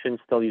you mentioned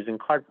still using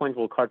CardPoint.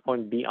 Will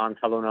CardPoint be on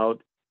HelloNote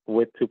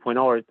with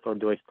 2.0, or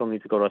do I still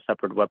need to go to a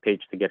separate web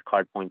page to get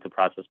CardPoint to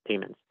process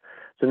payments?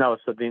 So no,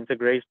 so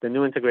the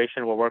new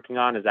integration we're working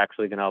on is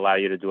actually going to allow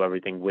you to do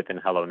everything within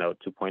HelloNote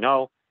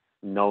 2.0.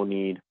 No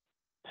need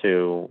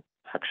to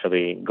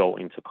actually go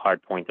into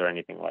CardPoint or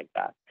anything like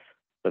that.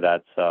 So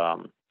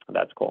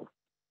that's cool.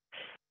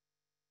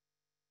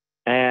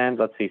 And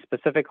let's see,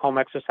 specific home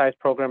exercise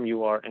program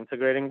you are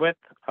integrating with.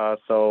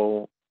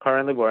 So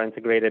currently we're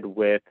integrated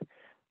with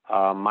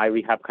My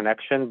Rehab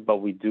Connection, but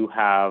we do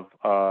have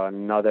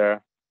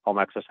another home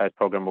exercise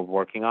program we're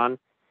working on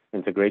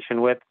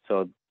integration with.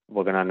 So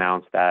we're going to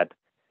announce that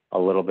a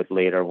little bit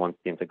later once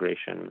the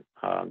integration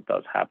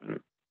does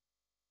happen.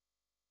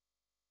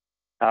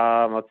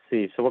 Let's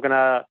see. So we're going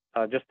to,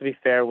 just to be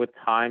fair with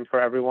time for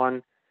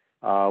everyone,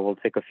 we'll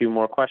take a few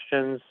more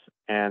questions.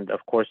 And of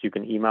course, you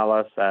can email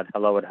us at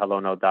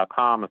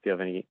hello@hellonote.com if you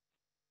have any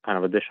kind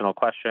of additional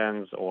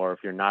questions, or if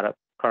you're not a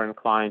current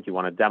client, you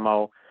want a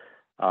demo,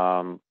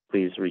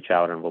 please reach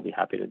out and we'll be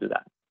happy to do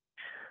that.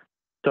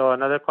 So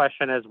another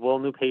question is, will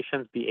new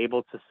patients be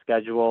able to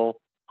schedule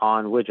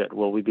on widget?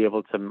 Will we be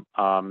able to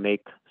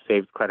make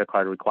saved credit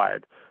card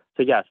required?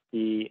 So yes,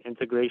 the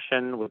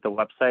integration with the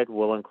website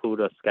will include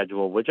a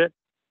schedule widget.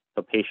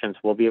 So patients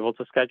will be able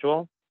to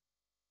schedule.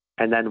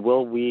 And then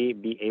will we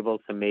be able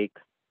to make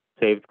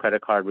saved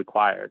credit card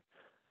required?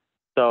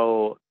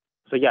 So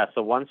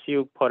once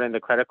you put in the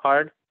credit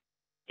card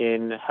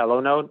in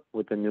HelloNote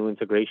with the new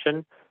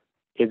integration,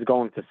 it's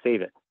going to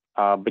save it.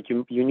 But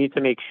you need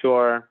to make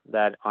sure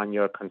that on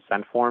your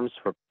consent forms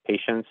for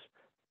patients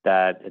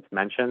that it's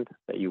mentioned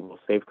that you will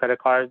save credit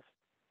cards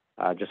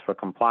just for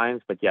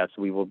compliance. But yes,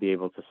 we will be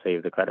able to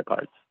save the credit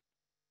cards.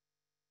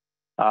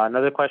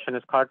 Another question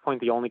is, CardPoint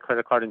the only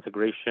credit card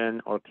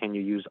integration, or can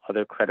you use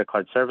other credit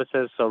card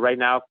services? So right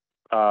now,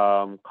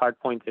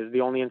 CardPoint is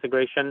the only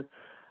integration.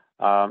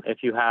 If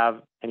you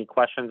have any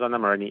questions on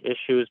them or any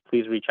issues,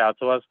 please reach out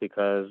to us,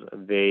 because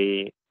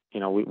we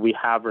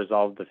have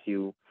resolved a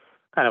few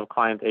kind of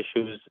client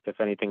issues if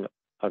anything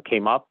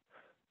came up.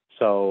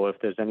 So if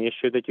there's any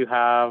issue that you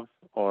have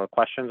or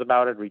questions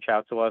about it, reach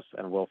out to us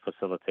and we'll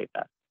facilitate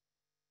that.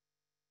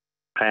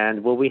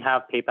 And will we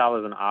have PayPal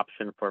as an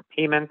option for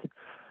payment?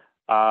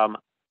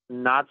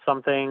 Not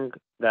something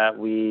that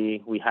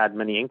we had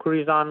many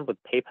inquiries on with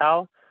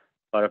PayPal,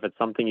 but if it's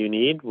something you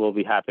need, we'll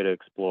be happy to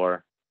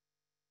explore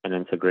an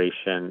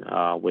integration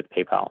with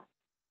PayPal.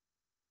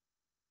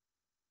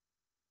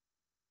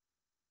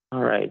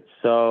 All right,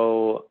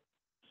 so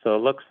it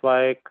looks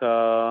like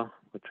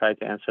we tried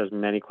to answer as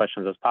many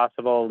questions as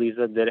possible.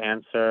 Lisa did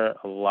answer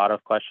a lot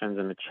of questions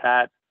in the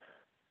chat.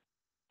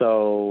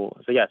 So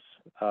yes,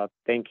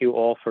 thank you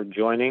all for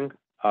joining.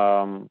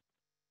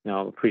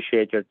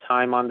 Appreciate your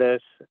time on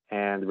this,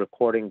 and the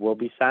recording will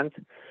be sent.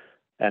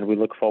 And we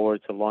look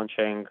forward to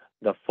launching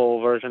the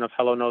full version of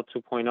HelloNote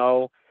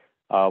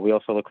 2.0. We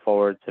also look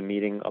forward to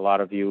meeting a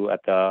lot of you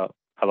at the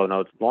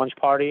HelloNote launch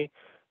party.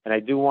 And I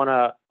do want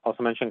to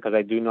also mention, because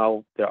I do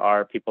know there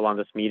are people on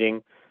this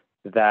meeting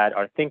that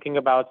are thinking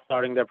about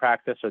starting their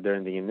practice, or they're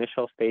in the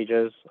initial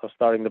stages of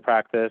starting the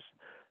practice.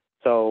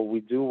 So we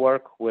do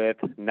work with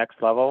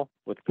Next Level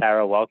with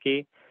Kara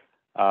Welke.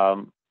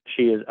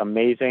 She is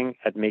amazing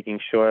at making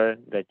sure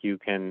that you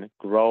can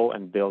grow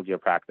and build your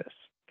practice.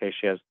 Okay,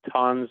 she has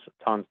tons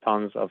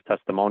of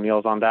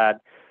testimonials on that.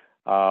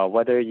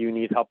 Whether you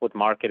need help with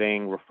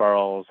marketing,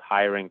 referrals,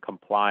 hiring,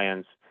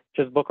 compliance,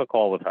 just book a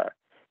call with her.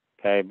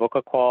 Okay, book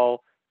a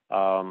call.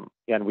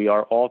 And we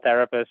are all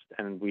therapists,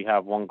 and we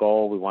have one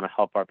goal. We want to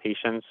help our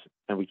patients,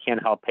 and we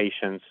can't help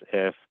patients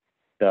if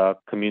the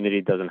community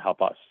doesn't help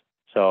us.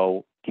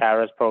 So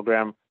Kara's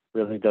program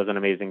really does an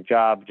amazing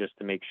job just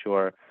to make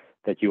sure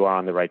that you are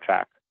on the right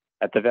track.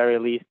 At the very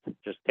least,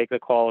 just take the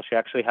call. She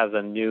actually has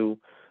a new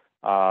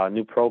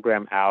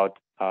program out.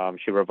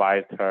 She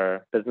revised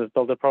her Business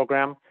Builder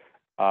program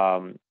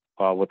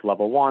with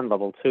level 1,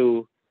 level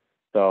 2.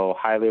 So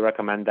highly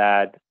recommend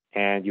that.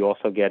 And you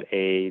also get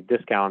a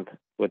discount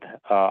with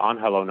on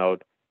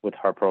HelloNote with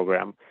her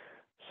program.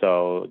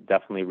 So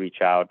definitely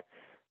reach out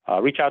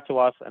to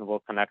us, and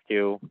we'll connect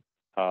you.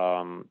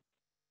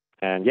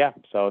 And yeah,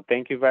 so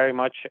thank you very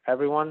much,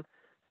 everyone.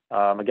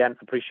 Again,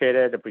 appreciate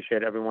it.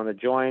 Appreciate everyone that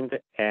joined.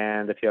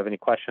 And if you have any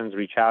questions,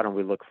 reach out, and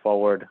we look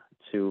forward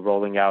to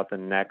rolling out the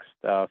next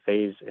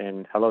phase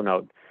in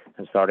HelloNote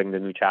and starting the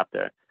new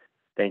chapter.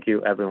 Thank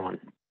you, everyone.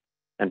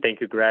 And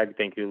thank you, Greg.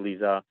 Thank you,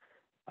 Lisa,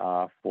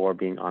 for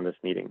being on this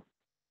meeting.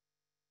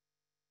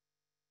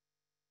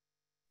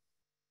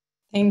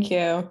 Thank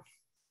you.